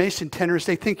laborers or the mason tenders,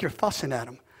 they think you're fussing at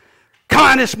them. Come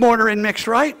on, this mortar and mix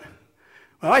right.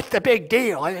 Well, that's the big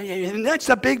deal. And that's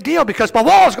the big deal because my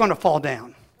wall's going to fall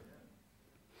down.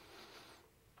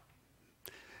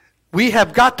 We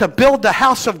have got to build the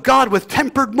house of God with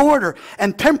tempered mortar.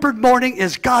 And tempered mortar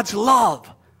is God's love.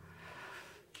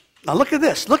 Now look at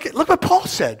this. Look what Paul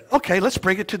said. Okay, let's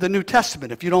bring it to the New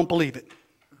Testament if you don't believe it.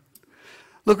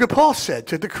 Look what Paul said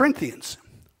to the Corinthians.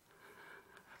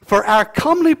 For our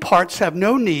comely parts have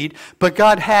no need, but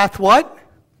God hath what?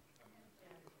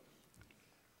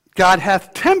 God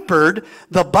hath tempered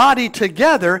the body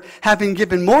together, having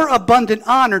given more abundant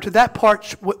honor to that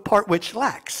part which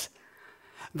lacks.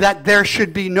 That there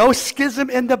should be no schism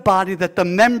in the body, that the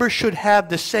members should have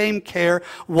the same care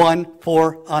one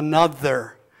for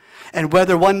another. And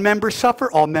whether one member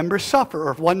suffer, all members suffer.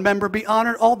 Or if one member be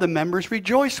honored, all the members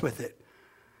rejoice with it.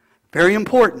 Very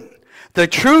important. The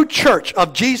true church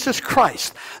of Jesus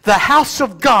Christ, the house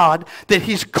of God that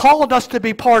he's called us to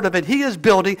be part of and he is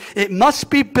building, it must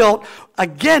be built,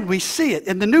 again we see it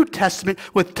in the New Testament,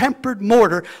 with tempered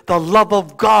mortar, the love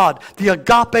of God, the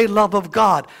agape love of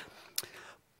God.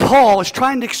 Paul is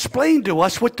trying to explain to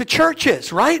us what the church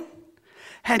is, right?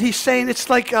 And he's saying it's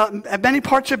like many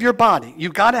parts of your body.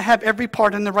 You've got to have every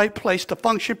part in the right place to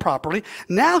function properly.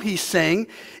 Now he's saying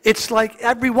it's like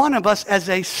every one of us as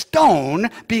a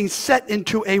stone being set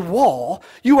into a wall.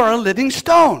 You are a living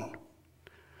stone.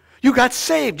 You got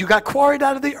saved. You got quarried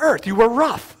out of the earth. You were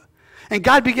rough. And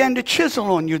God began to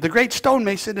chisel on you, the great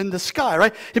stonemason in the sky,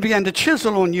 right? He began to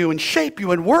chisel on you and shape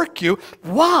you and work you.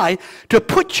 Why? To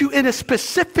put you in a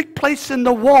specific place in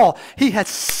the wall. He has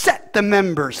set the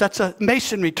members. That's a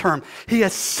masonry term. He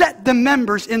has set the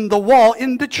members in the wall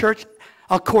in the church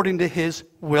according to his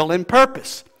will and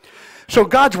purpose. So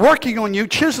God's working on you,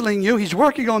 chiseling you. He's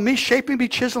working on me, shaping me,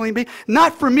 chiseling me.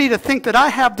 Not for me to think that I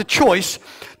have the choice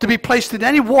to be placed in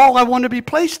any wall I want to be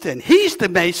placed in. He's the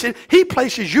mason. He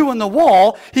places you in the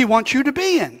wall he wants you to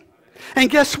be in. And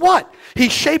guess what?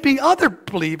 He's shaping other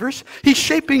believers. He's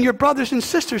shaping your brothers and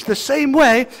sisters the same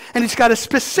way. And he's got a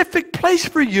specific place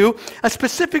for you, a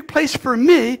specific place for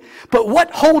me. But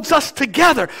what holds us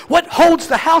together? What holds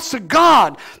the house of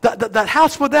God? That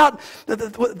house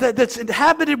that's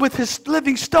inhabited with his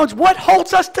living stones. What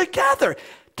holds us together?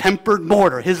 Tempered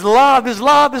mortar. His love, his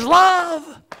love, his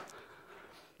love.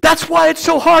 That's why it's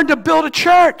so hard to build a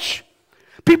church.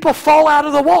 People fall out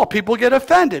of the wall. People get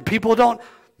offended. People don't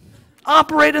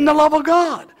operate in the love of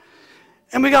God.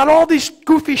 And we got all these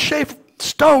goofy shaped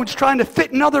stones trying to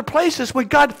fit in other places when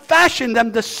God fashioned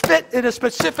them to fit in a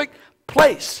specific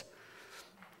place.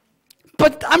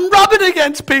 But I'm rubbing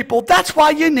against people. That's why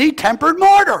you need tempered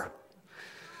mortar.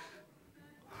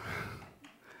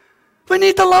 We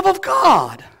need the love of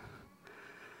God.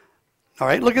 All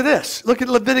right, look at this. Look at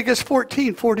Leviticus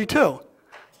 14:42.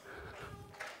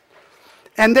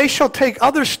 And they shall take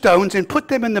other stones and put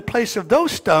them in the place of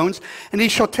those stones, and he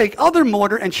shall take other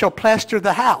mortar and shall plaster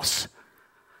the house.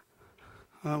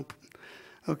 Oh,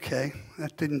 okay,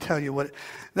 that didn't tell you what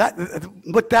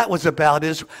that was about.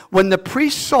 Is when the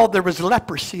priest saw there was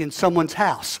leprosy in someone's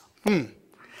house,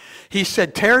 he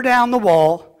said, tear down the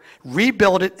wall,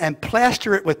 rebuild it, and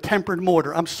plaster it with tempered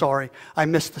mortar. I'm sorry, I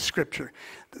missed the scripture.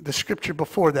 The scripture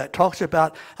before that talks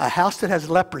about a house that has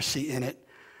leprosy in it.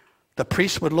 The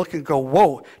priest would look and go,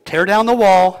 whoa, tear down the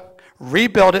wall,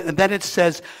 rebuild it, and then it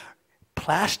says,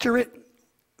 plaster it,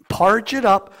 parge it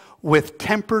up with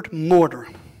tempered mortar.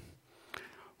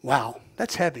 Wow,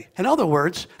 that's heavy. In other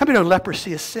words, how many know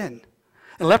leprosy is sin?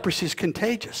 And leprosy is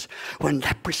contagious. When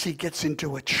leprosy gets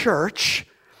into a church,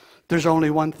 there's only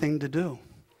one thing to do.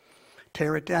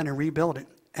 Tear it down and rebuild it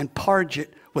and parge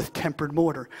it with tempered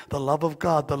mortar. The love of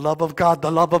God, the love of God,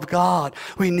 the love of God.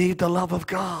 We need the love of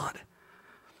God.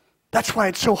 That's why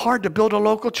it's so hard to build a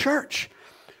local church.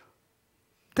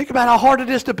 Think about how hard it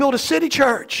is to build a city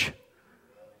church.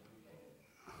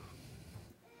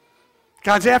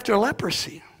 God's after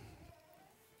leprosy.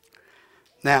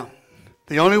 Now,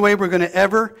 the only way we're going to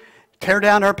ever tear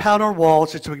down our powder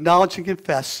walls is to acknowledge and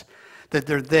confess that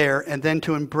they're there, and then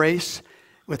to embrace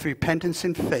with repentance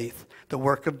and faith the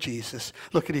work of Jesus.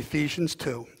 Look at Ephesians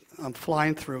 2. I'm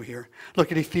flying through here.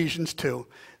 Look at Ephesians 2.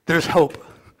 There's hope.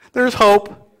 There's hope.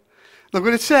 Look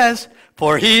what it says.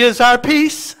 For he is our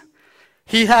peace.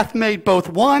 He hath made both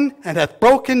one and hath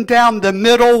broken down the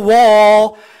middle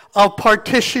wall of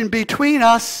partition between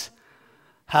us.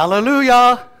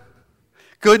 Hallelujah.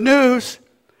 Good news.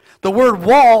 The word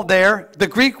wall there, the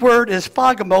Greek word is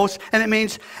phagamos, and it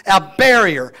means a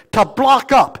barrier, to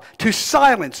block up, to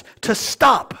silence, to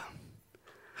stop.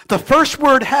 The first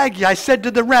word Haggai said to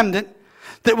the remnant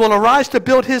that will arise to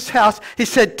build his house, he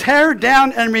said, tear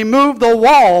down and remove the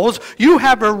walls you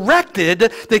have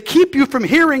erected that keep you from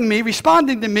hearing me,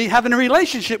 responding to me, having a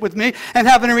relationship with me, and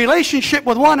having a relationship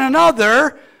with one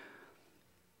another.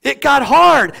 It got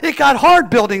hard. It got hard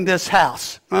building this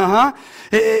house.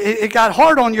 It got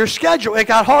hard on your schedule. It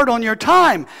got hard on your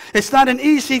time. It's not an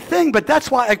easy thing, but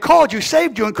that's why I called you,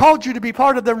 saved you, and called you to be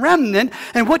part of the remnant.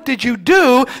 And what did you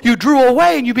do? You drew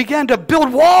away and you began to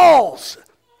build walls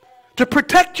to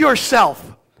protect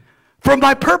yourself from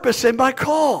my purpose and my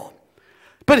call.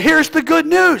 But here's the good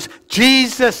news.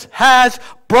 Jesus has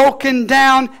broken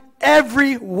down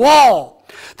every wall.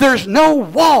 There's no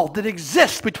wall that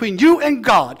exists between you and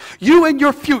God, you and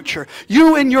your future,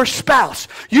 you and your spouse,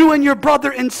 you and your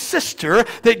brother and sister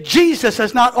that Jesus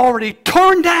has not already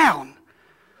torn down.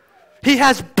 He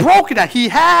has broken down. He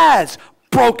has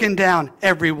broken down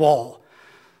every wall.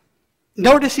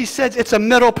 Notice he says it's a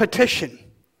middle partition.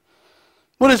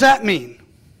 What does that mean?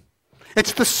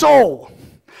 It's the soul,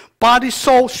 body,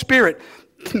 soul, spirit,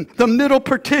 the middle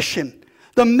partition.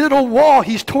 The middle wall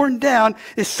he's torn down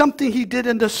is something he did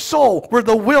in the soul where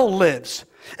the will lives.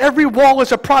 Every wall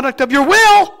is a product of your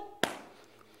will.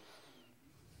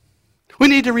 We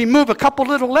need to remove a couple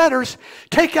little letters,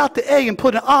 take out the A and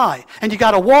put an I. And you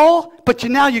got a wall, but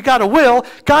now you got a will.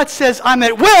 God says, I'm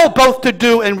at will both to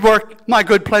do and work my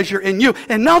good pleasure in you.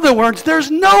 In other words, there's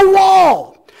no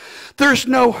wall. There's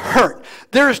no hurt.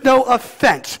 There's no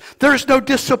offense. There's no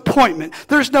disappointment.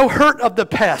 There's no hurt of the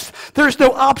past. There's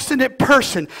no obstinate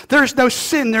person. There's no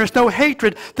sin. There's no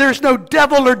hatred. There's no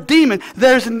devil or demon.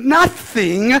 There's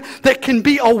nothing that can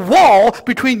be a wall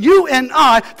between you and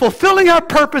I fulfilling our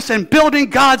purpose and building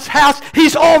God's house.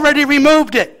 He's already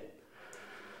removed it.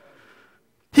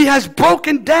 He has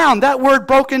broken down. That word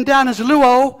broken down is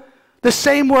luo. The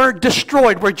same word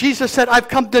destroyed, where Jesus said, I've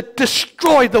come to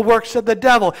destroy the works of the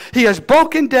devil. He has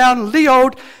broken down,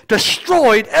 leoed,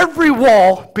 destroyed every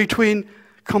wall between,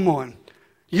 come on,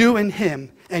 you and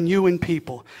him and you and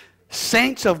people.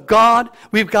 Saints of God,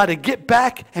 we've got to get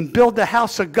back and build the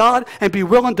house of God and be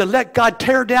willing to let God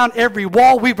tear down every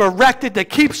wall we've erected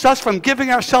that keeps us from giving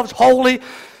ourselves wholly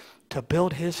to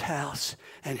build his house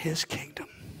and his kingdom.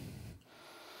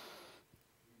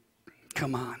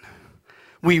 Come on.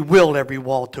 We will every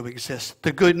wall to exist.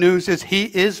 The good news is he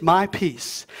is my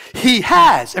peace. He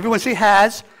has, everyone say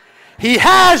has. He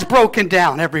has broken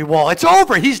down every wall. It's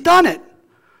over. He's done it.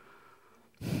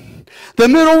 The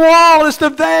middle wall is the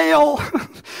veil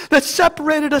that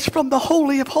separated us from the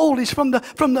Holy of Holies, from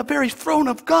the very throne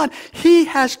of God. He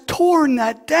has torn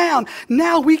that down.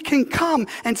 Now we can come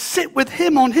and sit with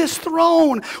him on his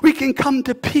throne. We can come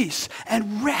to peace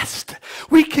and rest.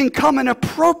 We can come and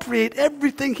appropriate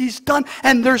everything he's done,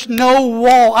 and there's no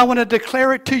wall. I want to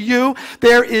declare it to you.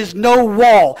 There is no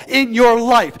wall in your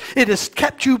life. It has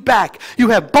kept you back. You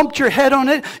have bumped your head on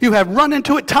it. You have run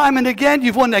into it time and again.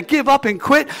 You've wanted to give up and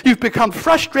quit. You've become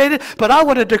frustrated, but I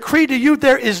want to decree to you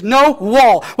there is no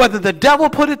wall. Whether the devil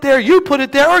put it there, you put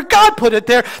it there, or God put it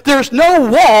there, there's no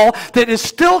wall that is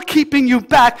still keeping you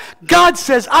back. God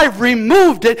says, I've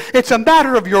removed it. It's a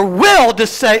matter of your will to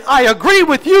say, I agree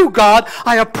with you, God.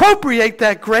 I appropriate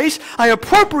that grace. I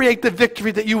appropriate the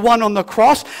victory that you won on the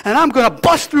cross, and I'm going to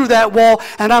bust through that wall,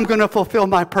 and I'm going to fulfill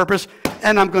my purpose,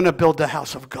 and I'm going to build the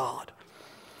house of God.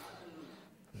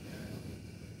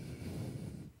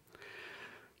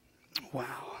 Wow.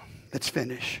 Let's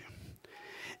finish.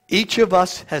 Each of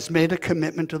us has made a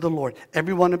commitment to the Lord.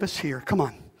 Every one of us here. Come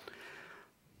on.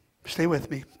 Stay with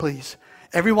me, please.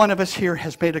 Every one of us here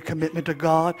has made a commitment to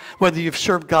God, whether you've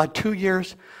served God 2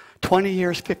 years, 20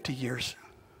 years, 50 years.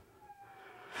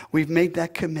 We've made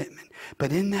that commitment.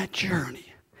 But in that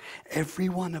journey, every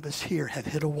one of us here have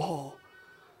hit a wall.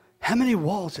 How many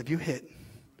walls have you hit?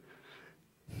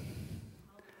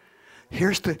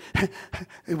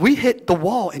 We hit the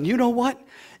wall, and you know what?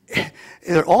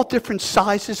 They're all different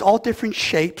sizes, all different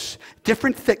shapes,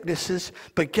 different thicknesses,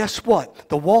 but guess what?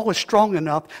 The wall is strong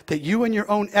enough that you in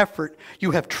your own effort,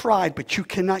 you have tried, but you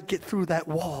cannot get through that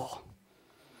wall.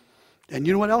 And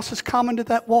you know what else is common to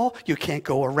that wall? You can't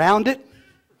go around it.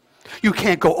 You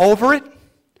can't go over it.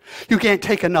 You can't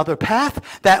take another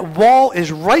path. That wall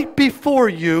is right before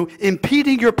you,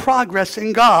 impeding your progress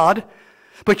in God.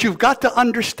 But you've got to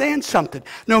understand something.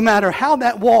 No matter how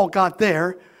that wall got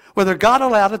there, whether God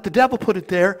allowed it, the devil put it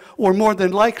there, or more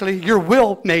than likely your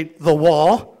will made the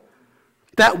wall,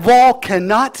 that wall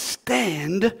cannot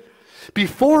stand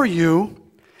before you.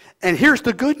 And here's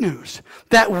the good news.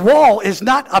 That wall is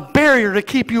not a barrier to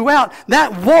keep you out.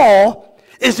 That wall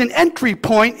is an entry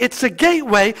point. It's a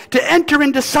gateway to enter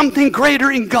into something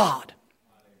greater in God.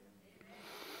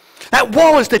 That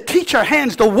wall is to teach our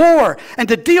hands to war and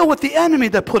to deal with the enemy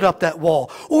that put up that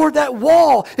wall. Or that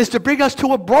wall is to bring us to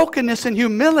a brokenness and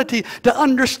humility to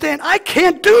understand, I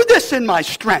can't do this in my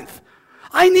strength.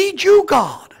 I need you,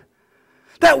 God.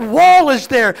 That wall is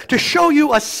there to show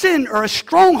you a sin or a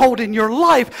stronghold in your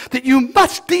life that you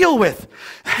must deal with.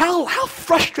 How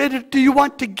frustrated do you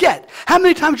want to get? How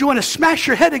many times do you want to smash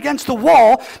your head against the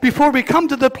wall before we come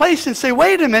to the place and say,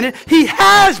 wait a minute, he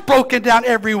has broken down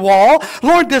every wall.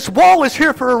 Lord, this wall is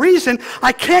here for a reason.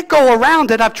 I can't go around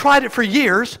it. I've tried it for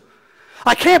years.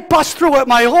 I can't bust through it.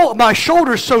 My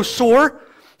shoulder's so sore.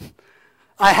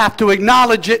 I have to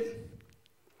acknowledge it.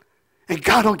 And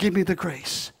God will give me the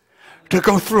grace to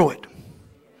go through it.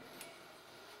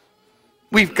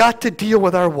 We've got to deal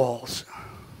with our walls.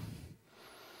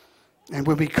 And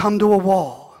when we come to a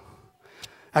wall,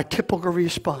 our typical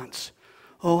response,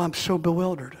 oh, I'm so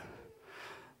bewildered.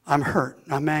 I'm hurt.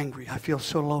 I'm angry. I feel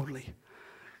so lonely.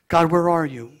 God, where are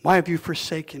you? Why have you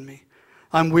forsaken me?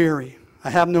 I'm weary. I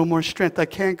have no more strength. I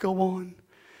can't go on.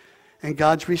 And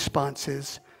God's response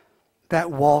is,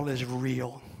 that wall is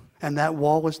real. And that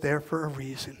wall was there for a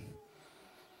reason.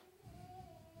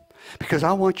 Because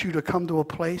I want you to come to a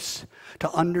place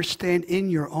to understand in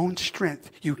your own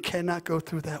strength, you cannot go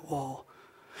through that wall.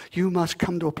 You must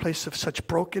come to a place of such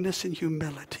brokenness and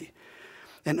humility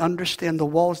and understand the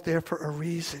wall's there for a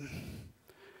reason.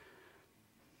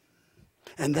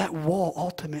 And that wall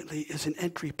ultimately is an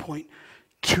entry point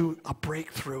to a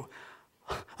breakthrough,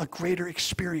 a greater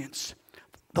experience,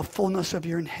 the fullness of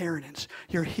your inheritance,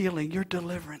 your healing, your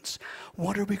deliverance.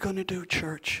 What are we going to do,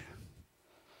 church?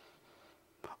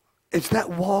 Is that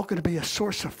wall going to be a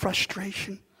source of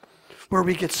frustration? Where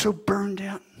we get so burned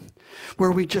out?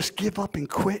 Where we just give up and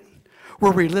quit?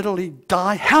 Where we literally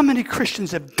die? How many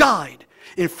Christians have died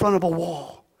in front of a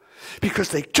wall because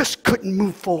they just couldn't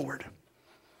move forward?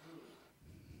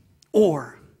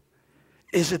 Or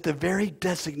is it the very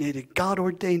designated,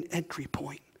 God-ordained entry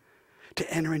point to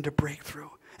enter into breakthrough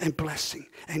and blessing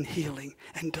and healing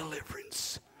and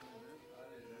deliverance?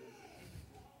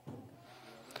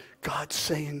 God's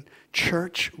saying,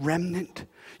 church, remnant,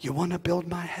 you want to build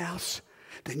my house?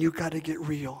 Then you got to get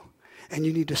real. And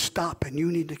you need to stop and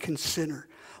you need to consider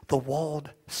the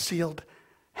walled, sealed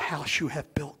house you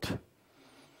have built.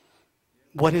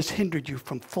 What has hindered you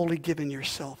from fully giving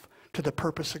yourself to the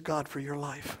purpose of God for your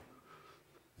life?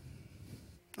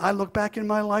 I look back in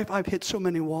my life, I've hit so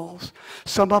many walls.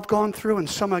 Some I've gone through and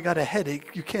some I got a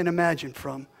headache you can't imagine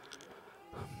from.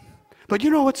 But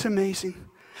you know what's amazing?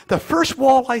 The first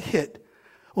wall I hit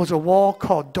was a wall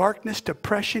called darkness,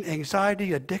 depression,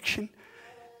 anxiety, addiction.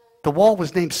 The wall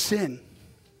was named sin.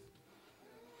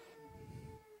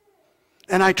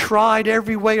 And I tried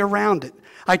every way around it.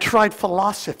 I tried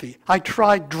philosophy. I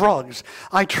tried drugs.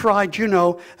 I tried,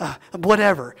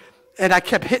 whatever. And I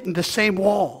kept hitting the same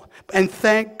wall. And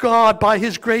thank God, by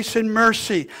His grace and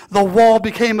mercy, the wall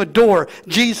became a door.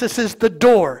 Jesus is the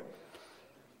door.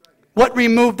 What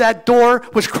removed that door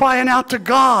was crying out to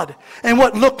God. And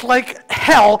what looked like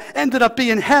hell ended up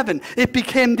being heaven. It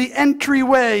became the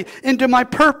entryway into my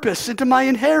purpose, into my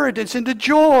inheritance, into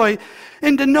joy,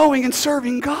 into knowing and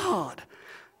serving God.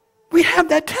 We have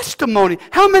that testimony.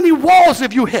 How many walls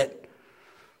have you hit?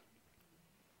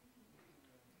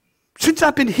 Since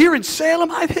I've been here in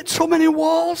Salem, I've hit so many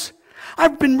walls.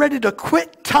 I've been ready to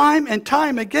quit time and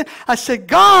time again. I said,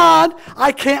 God,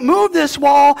 I can't move this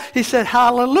wall. He said,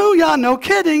 hallelujah, no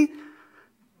kidding.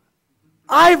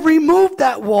 I've removed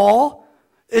that wall.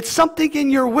 It's something in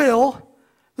your will.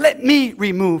 Let me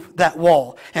remove that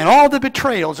wall. And all the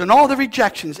betrayals and all the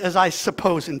rejections, as I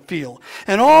suppose and feel.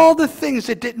 And all the things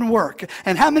that didn't work.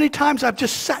 And how many times I've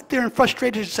just sat there in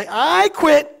frustration and say, I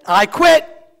quit. I quit.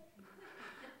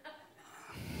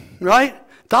 Right?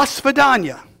 Das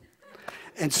Vidanya.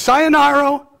 And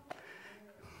sayonara,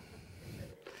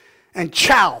 and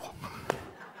ciao,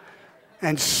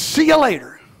 and see you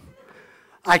later.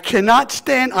 I cannot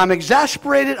stand, I'm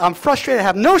exasperated, I'm frustrated, I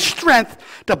have no strength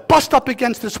to bust up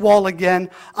against this wall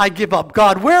again. I give up.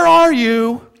 God, where are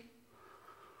you?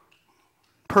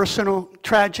 Personal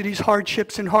tragedies,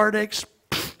 hardships, and heartaches,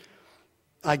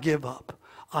 I give up.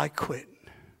 I quit.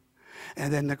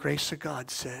 And then the grace of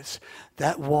God says,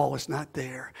 that wall is not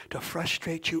there to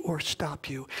frustrate you or stop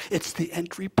you. It's the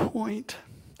entry point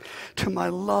to my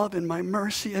love and my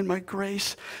mercy and my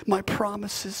grace, my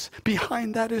promises.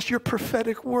 Behind that is your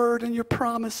prophetic word and your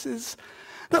promises.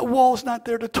 That wall is not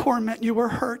there to torment you or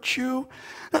hurt you.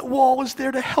 That wall is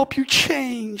there to help you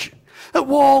change. That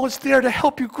wall is there to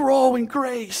help you grow in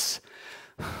grace.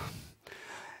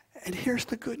 And here's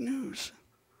the good news.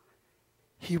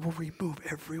 He will remove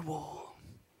every wall.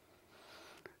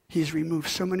 He's removed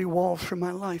so many walls from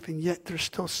my life, and yet there's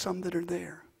still some that are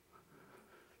there.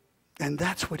 And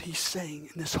that's what he's saying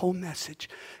in this whole message.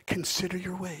 Consider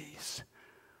your ways.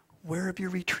 Where have you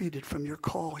retreated from your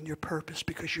call and your purpose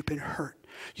because you've been hurt,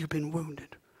 you've been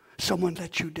wounded, someone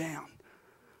let you down?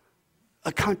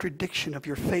 A contradiction of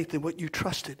your faith and what you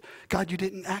trusted. God, you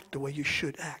didn't act the way you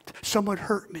should act. Someone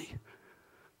hurt me.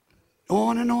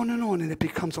 On and on and on, and it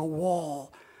becomes a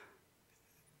wall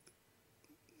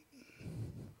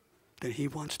that he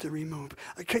wants to remove.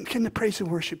 Can the praise and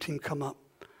worship team come up?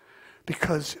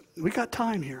 Because we got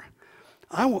time here.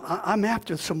 I'm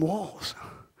after some walls.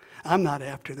 I'm not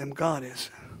after them. God is.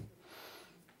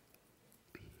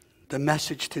 The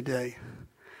message today,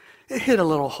 it hit a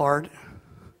little hard.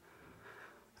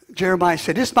 Jeremiah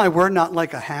said, "Is my word not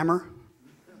like a hammer?"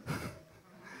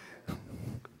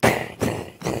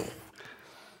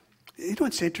 You know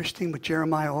what's interesting what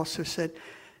Jeremiah also said?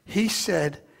 He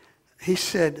said,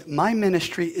 my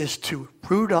ministry is to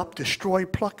root up, destroy,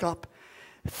 pluck up.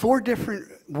 4 different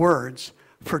words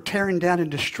for tearing down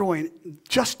and destroying,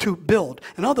 just to build.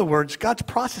 In other words, God's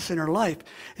process in our life,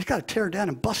 he's got to tear down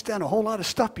and bust down a whole lot of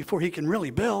stuff before he can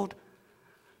really build.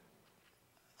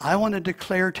 I want to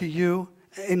declare to you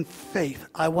in faith,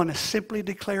 I want to simply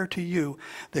declare to you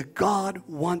that God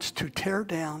wants to tear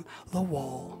down the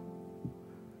wall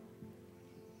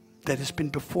that has been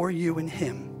before you and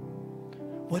him.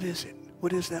 What is it?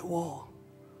 What is that wall?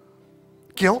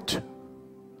 Guilt?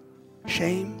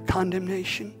 Shame?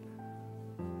 Condemnation?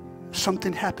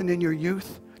 Something happened in your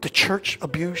youth? The church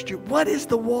abused you? What is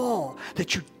the wall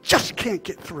that you just can't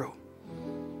get through?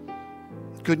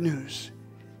 Good news.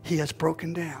 He has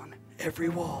broken down every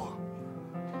wall.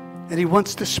 And he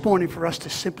wants this morning for us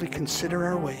to simply consider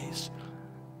our ways.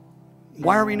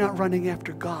 Why are we not running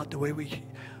after God the way we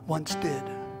once did?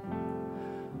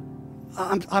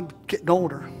 I'm getting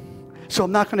older, so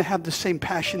I'm not going to have the same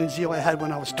passion and zeal I had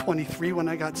when I was 23 when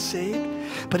I got saved.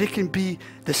 But it can be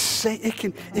the same. It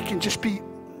can just be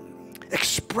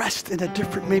expressed in a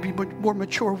different, maybe more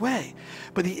mature way.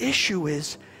 But the issue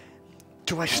is,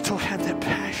 do I still have that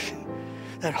passion,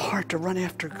 that heart to run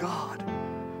after God?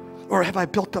 Or have I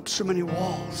built up so many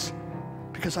walls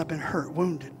because I've been hurt,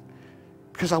 wounded,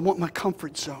 because I want my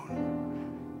comfort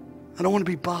zone? I don't want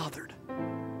to be bothered.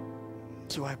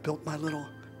 So I built my little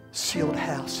sealed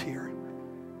house here.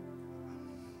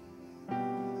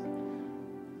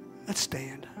 Let's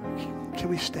stand. Can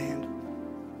we stand?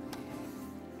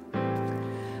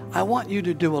 I want you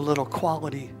to do a little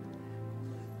quality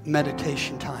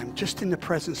meditation time, just in the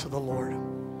presence of the Lord.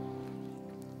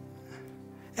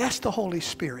 Ask the Holy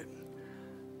Spirit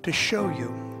to show you,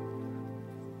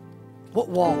 what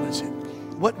wall is it?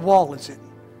 What wall is it?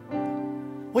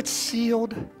 What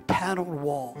sealed, paneled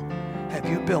wall have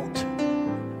you built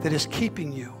that is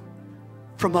keeping you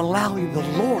from allowing the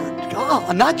Lord,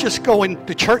 not just going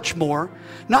to church more,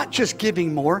 not just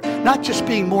giving more, not just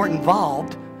being more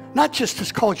involved, not just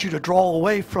has caused you to draw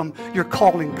away from your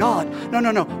calling God.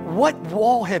 No. What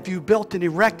wall have you built and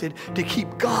erected to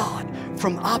keep God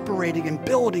from operating and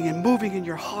building and moving in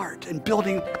your heart and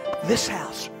building this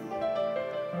house?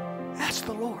 Ask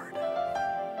the Lord.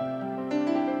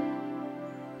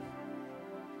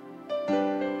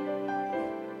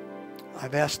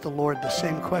 I've asked the Lord the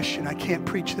same question. I can't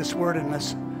preach this word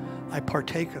unless I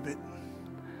partake of it.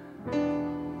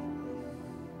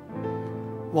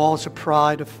 Walls of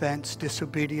pride, offense,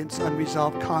 disobedience,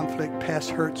 unresolved conflict, past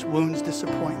hurts, wounds,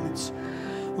 disappointments.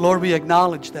 Lord, we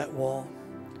acknowledge that wall.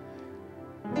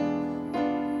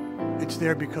 It's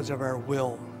there because of our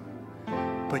will,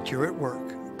 but you're at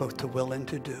work, both to will and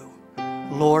to do.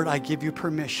 Lord, I give you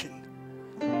permission.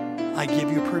 I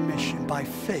give you permission by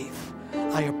faith.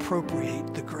 I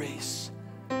appropriate the grace.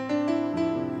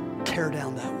 Tear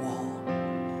down that wall.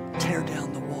 Tear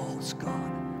down the walls,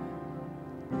 God.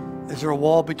 Is there a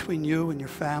wall between you and your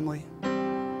family?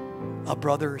 A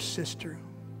brother or sister?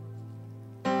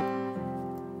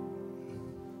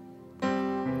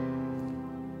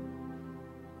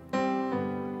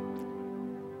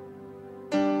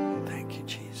 Thank you,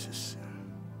 Jesus.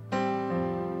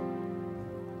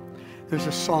 There's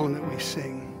a song that we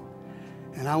sing,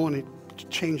 and I want to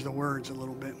change the words a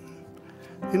little bit.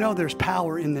 You know there's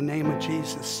power in the name of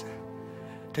Jesus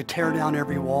to tear down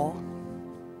every wall.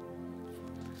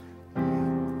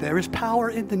 There is power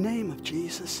in the name of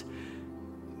Jesus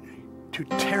to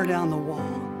tear down the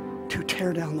wall, to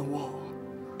tear down the wall.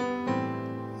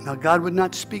 Now, God would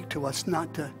not speak to us,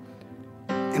 not to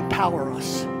empower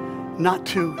us, not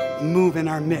to move in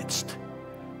our midst,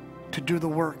 to do the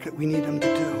work that we need Him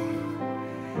to do.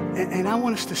 And I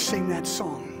want us to sing that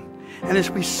song. And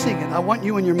as we sing it, I want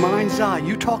you in your mind's eye,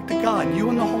 you talk to God, you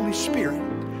and the Holy Spirit.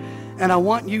 And I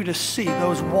want you to see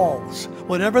those walls.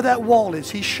 Whatever that wall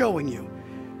is, He's showing you.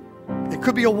 It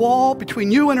could be a wall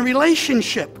between you and a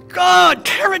relationship. God,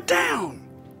 tear it down.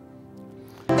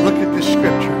 Look at this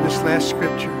scripture, this last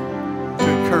scripture, to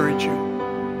encourage you.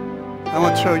 I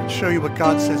want to show you what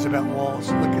God says about walls.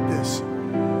 Look at this.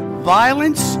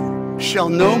 Violence shall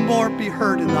no more be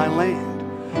heard in thy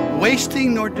land,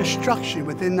 wasting nor destruction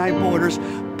within thy borders,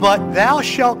 but thou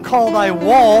shalt call thy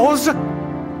walls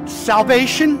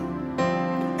salvation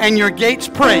and your gates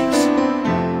praise.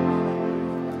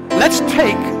 Let's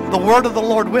take the word of the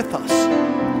Lord with us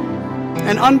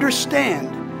and understand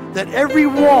that every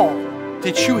wall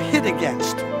that you hit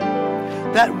against,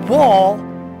 that wall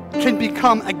can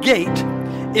become a gate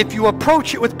if you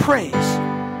approach it with praise.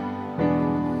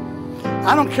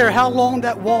 I don't care how long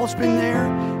that wall's been there,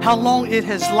 how long it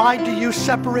has lied to you,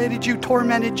 separated you,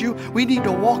 tormented you. We need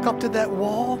to walk up to that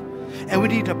wall and we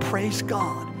need to praise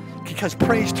God, because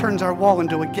praise turns our wall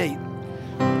into a gate,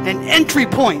 an entry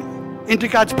point into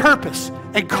God's purpose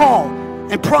and call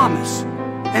and promise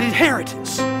and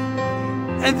inheritance.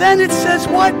 And then it says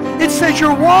what? It says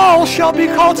your wall shall be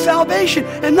called salvation.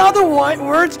 In other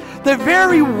words, the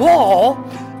very wall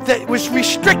that was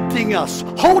restricting us,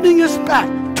 holding us back,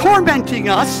 tormenting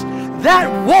us, that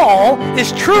wall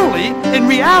is truly, in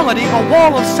reality, a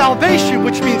wall of salvation,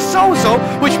 which means sozo,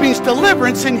 which means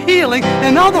deliverance and healing.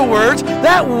 In other words,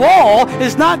 that wall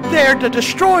is not there to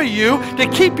destroy you, to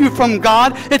keep you from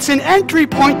God. It's an entry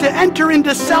point to enter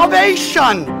into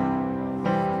salvation.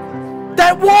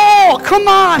 That wall, come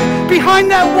on, behind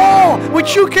that wall,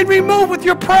 which you can remove with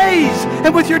your praise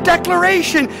and with your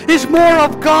declaration, is more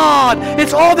of God.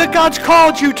 It's all that God's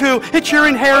called you to. It's your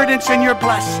inheritance and your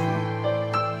blessing.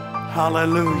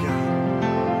 Hallelujah.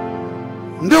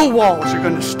 No walls are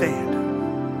going to stand.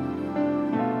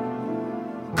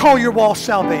 Call your wall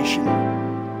salvation.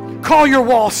 Call your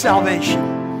wall salvation.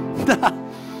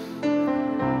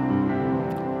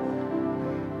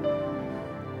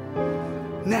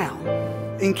 Now,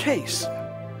 in case,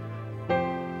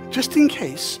 just in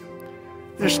case,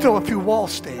 there's still a few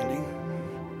walls standing,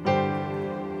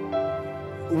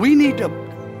 we need to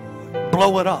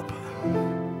blow it up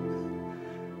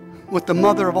with the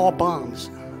mother of all bombs.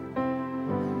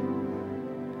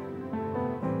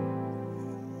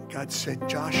 God said,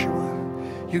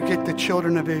 Joshua, you get the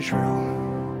children of Israel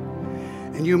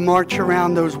and you march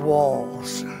around those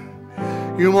walls.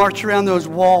 You march around those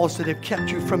walls that have kept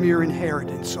you from your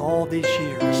inheritance all these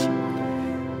years.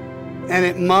 And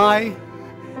at my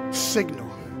signal,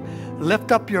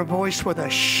 lift up your voice with a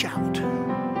shout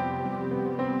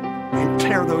and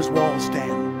tear those walls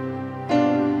down.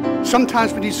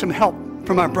 Sometimes we need some help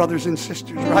from our brothers and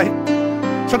sisters, right?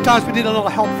 Sometimes we need a little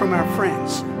help from our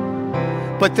friends.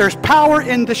 But there's power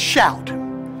in the shout.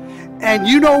 And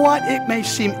you know what? It may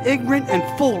seem ignorant and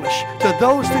foolish to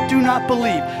those that do not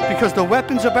believe, because the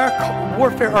weapons of our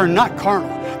warfare are not carnal,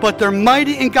 but they're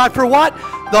mighty in God for what?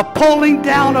 The pulling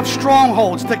down of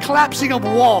strongholds, the collapsing of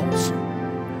walls.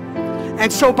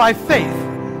 And so by faith,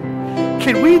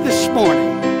 can we this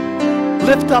morning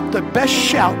lift up the best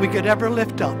shout we could ever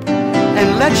lift up?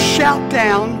 And let's shout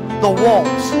down the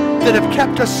walls that have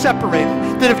kept us separated,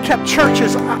 that have kept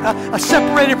churches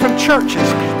separated from churches,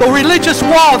 the religious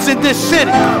walls in this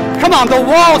city. Come on, the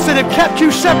walls that have kept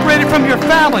you separated from your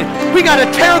family. We got to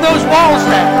tear those walls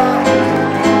down.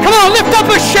 Come on, lift up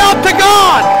a shout to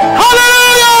God.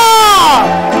 Hallelujah!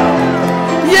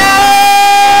 Yes!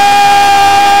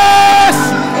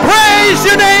 Praise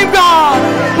your name, God.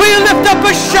 We lift up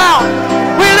a shout.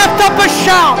 We lift up a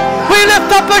shout. We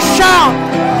lift up a shout.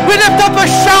 We lift up a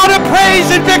shout of praise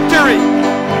and victory.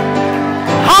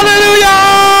 Hallelujah!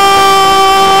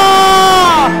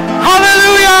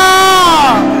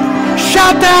 Hallelujah!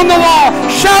 Shout down the wall.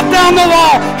 Shout down the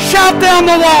wall. Shout down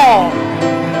the wall.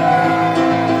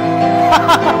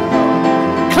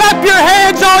 Clap your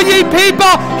hands, all ye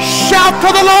people. Shout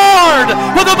to the Lord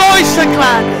with a voice of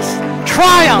gladness.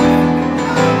 Triumph.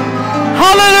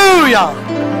 Hallelujah.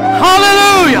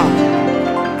 Hallelujah.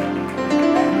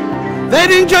 They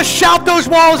didn't just shout those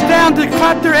walls down to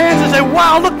clap their hands and say,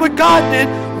 wow, look what God did.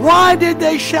 Why did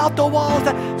they shout the walls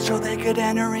down? So they could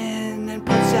enter in and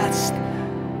possess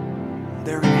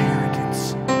their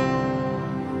inheritance.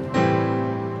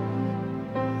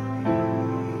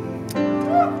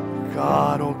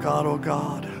 God, oh God, oh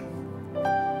God.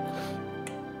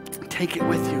 Take it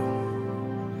with you.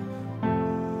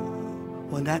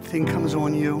 When that thing comes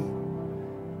on you,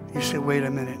 you say, wait a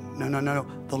minute. No, no, no, no.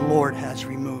 The Lord has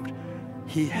removed.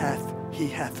 He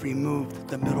hath removed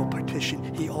the middle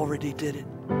partition. He already did it.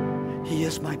 He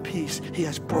is my peace. He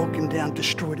has broken down,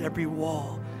 destroyed every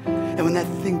wall. And when that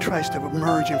thing tries to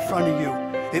emerge in front of you,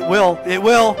 it will.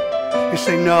 You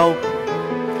say, no,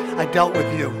 I dealt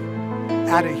with you.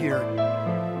 Out of here.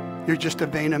 You're just a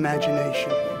vain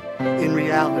imagination. In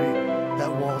reality, that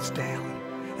wall's down.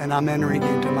 And I'm entering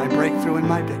into my breakthrough and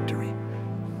my victory.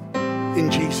 In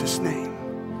Jesus' name.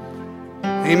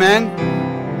 Amen.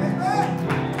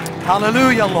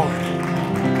 Hallelujah, Lord.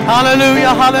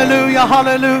 Hallelujah, hallelujah,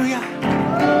 hallelujah.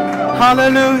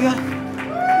 Hallelujah.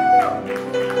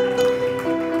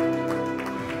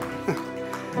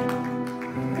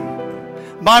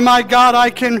 By my God, I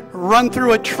can run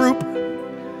through a troop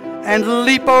and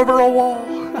leap over a wall.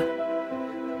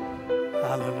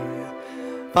 Hallelujah.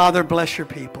 Father, bless your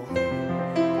people.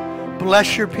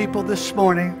 Bless your people this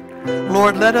morning.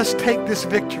 Lord, let us take this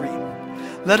victory.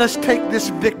 Let us take this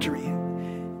victory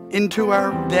into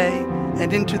our day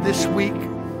and into this week.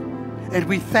 And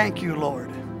we thank you, Lord.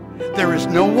 There is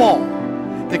no wall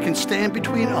that can stand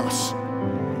between us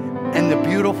and the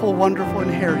beautiful, wonderful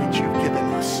inheritance you've given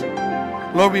us.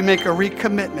 Lord, we make a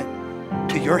recommitment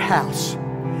to your house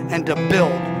and to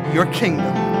build your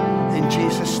kingdom in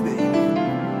Jesus' name.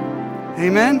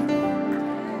 Amen.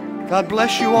 God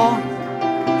bless you all.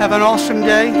 Have an awesome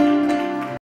day.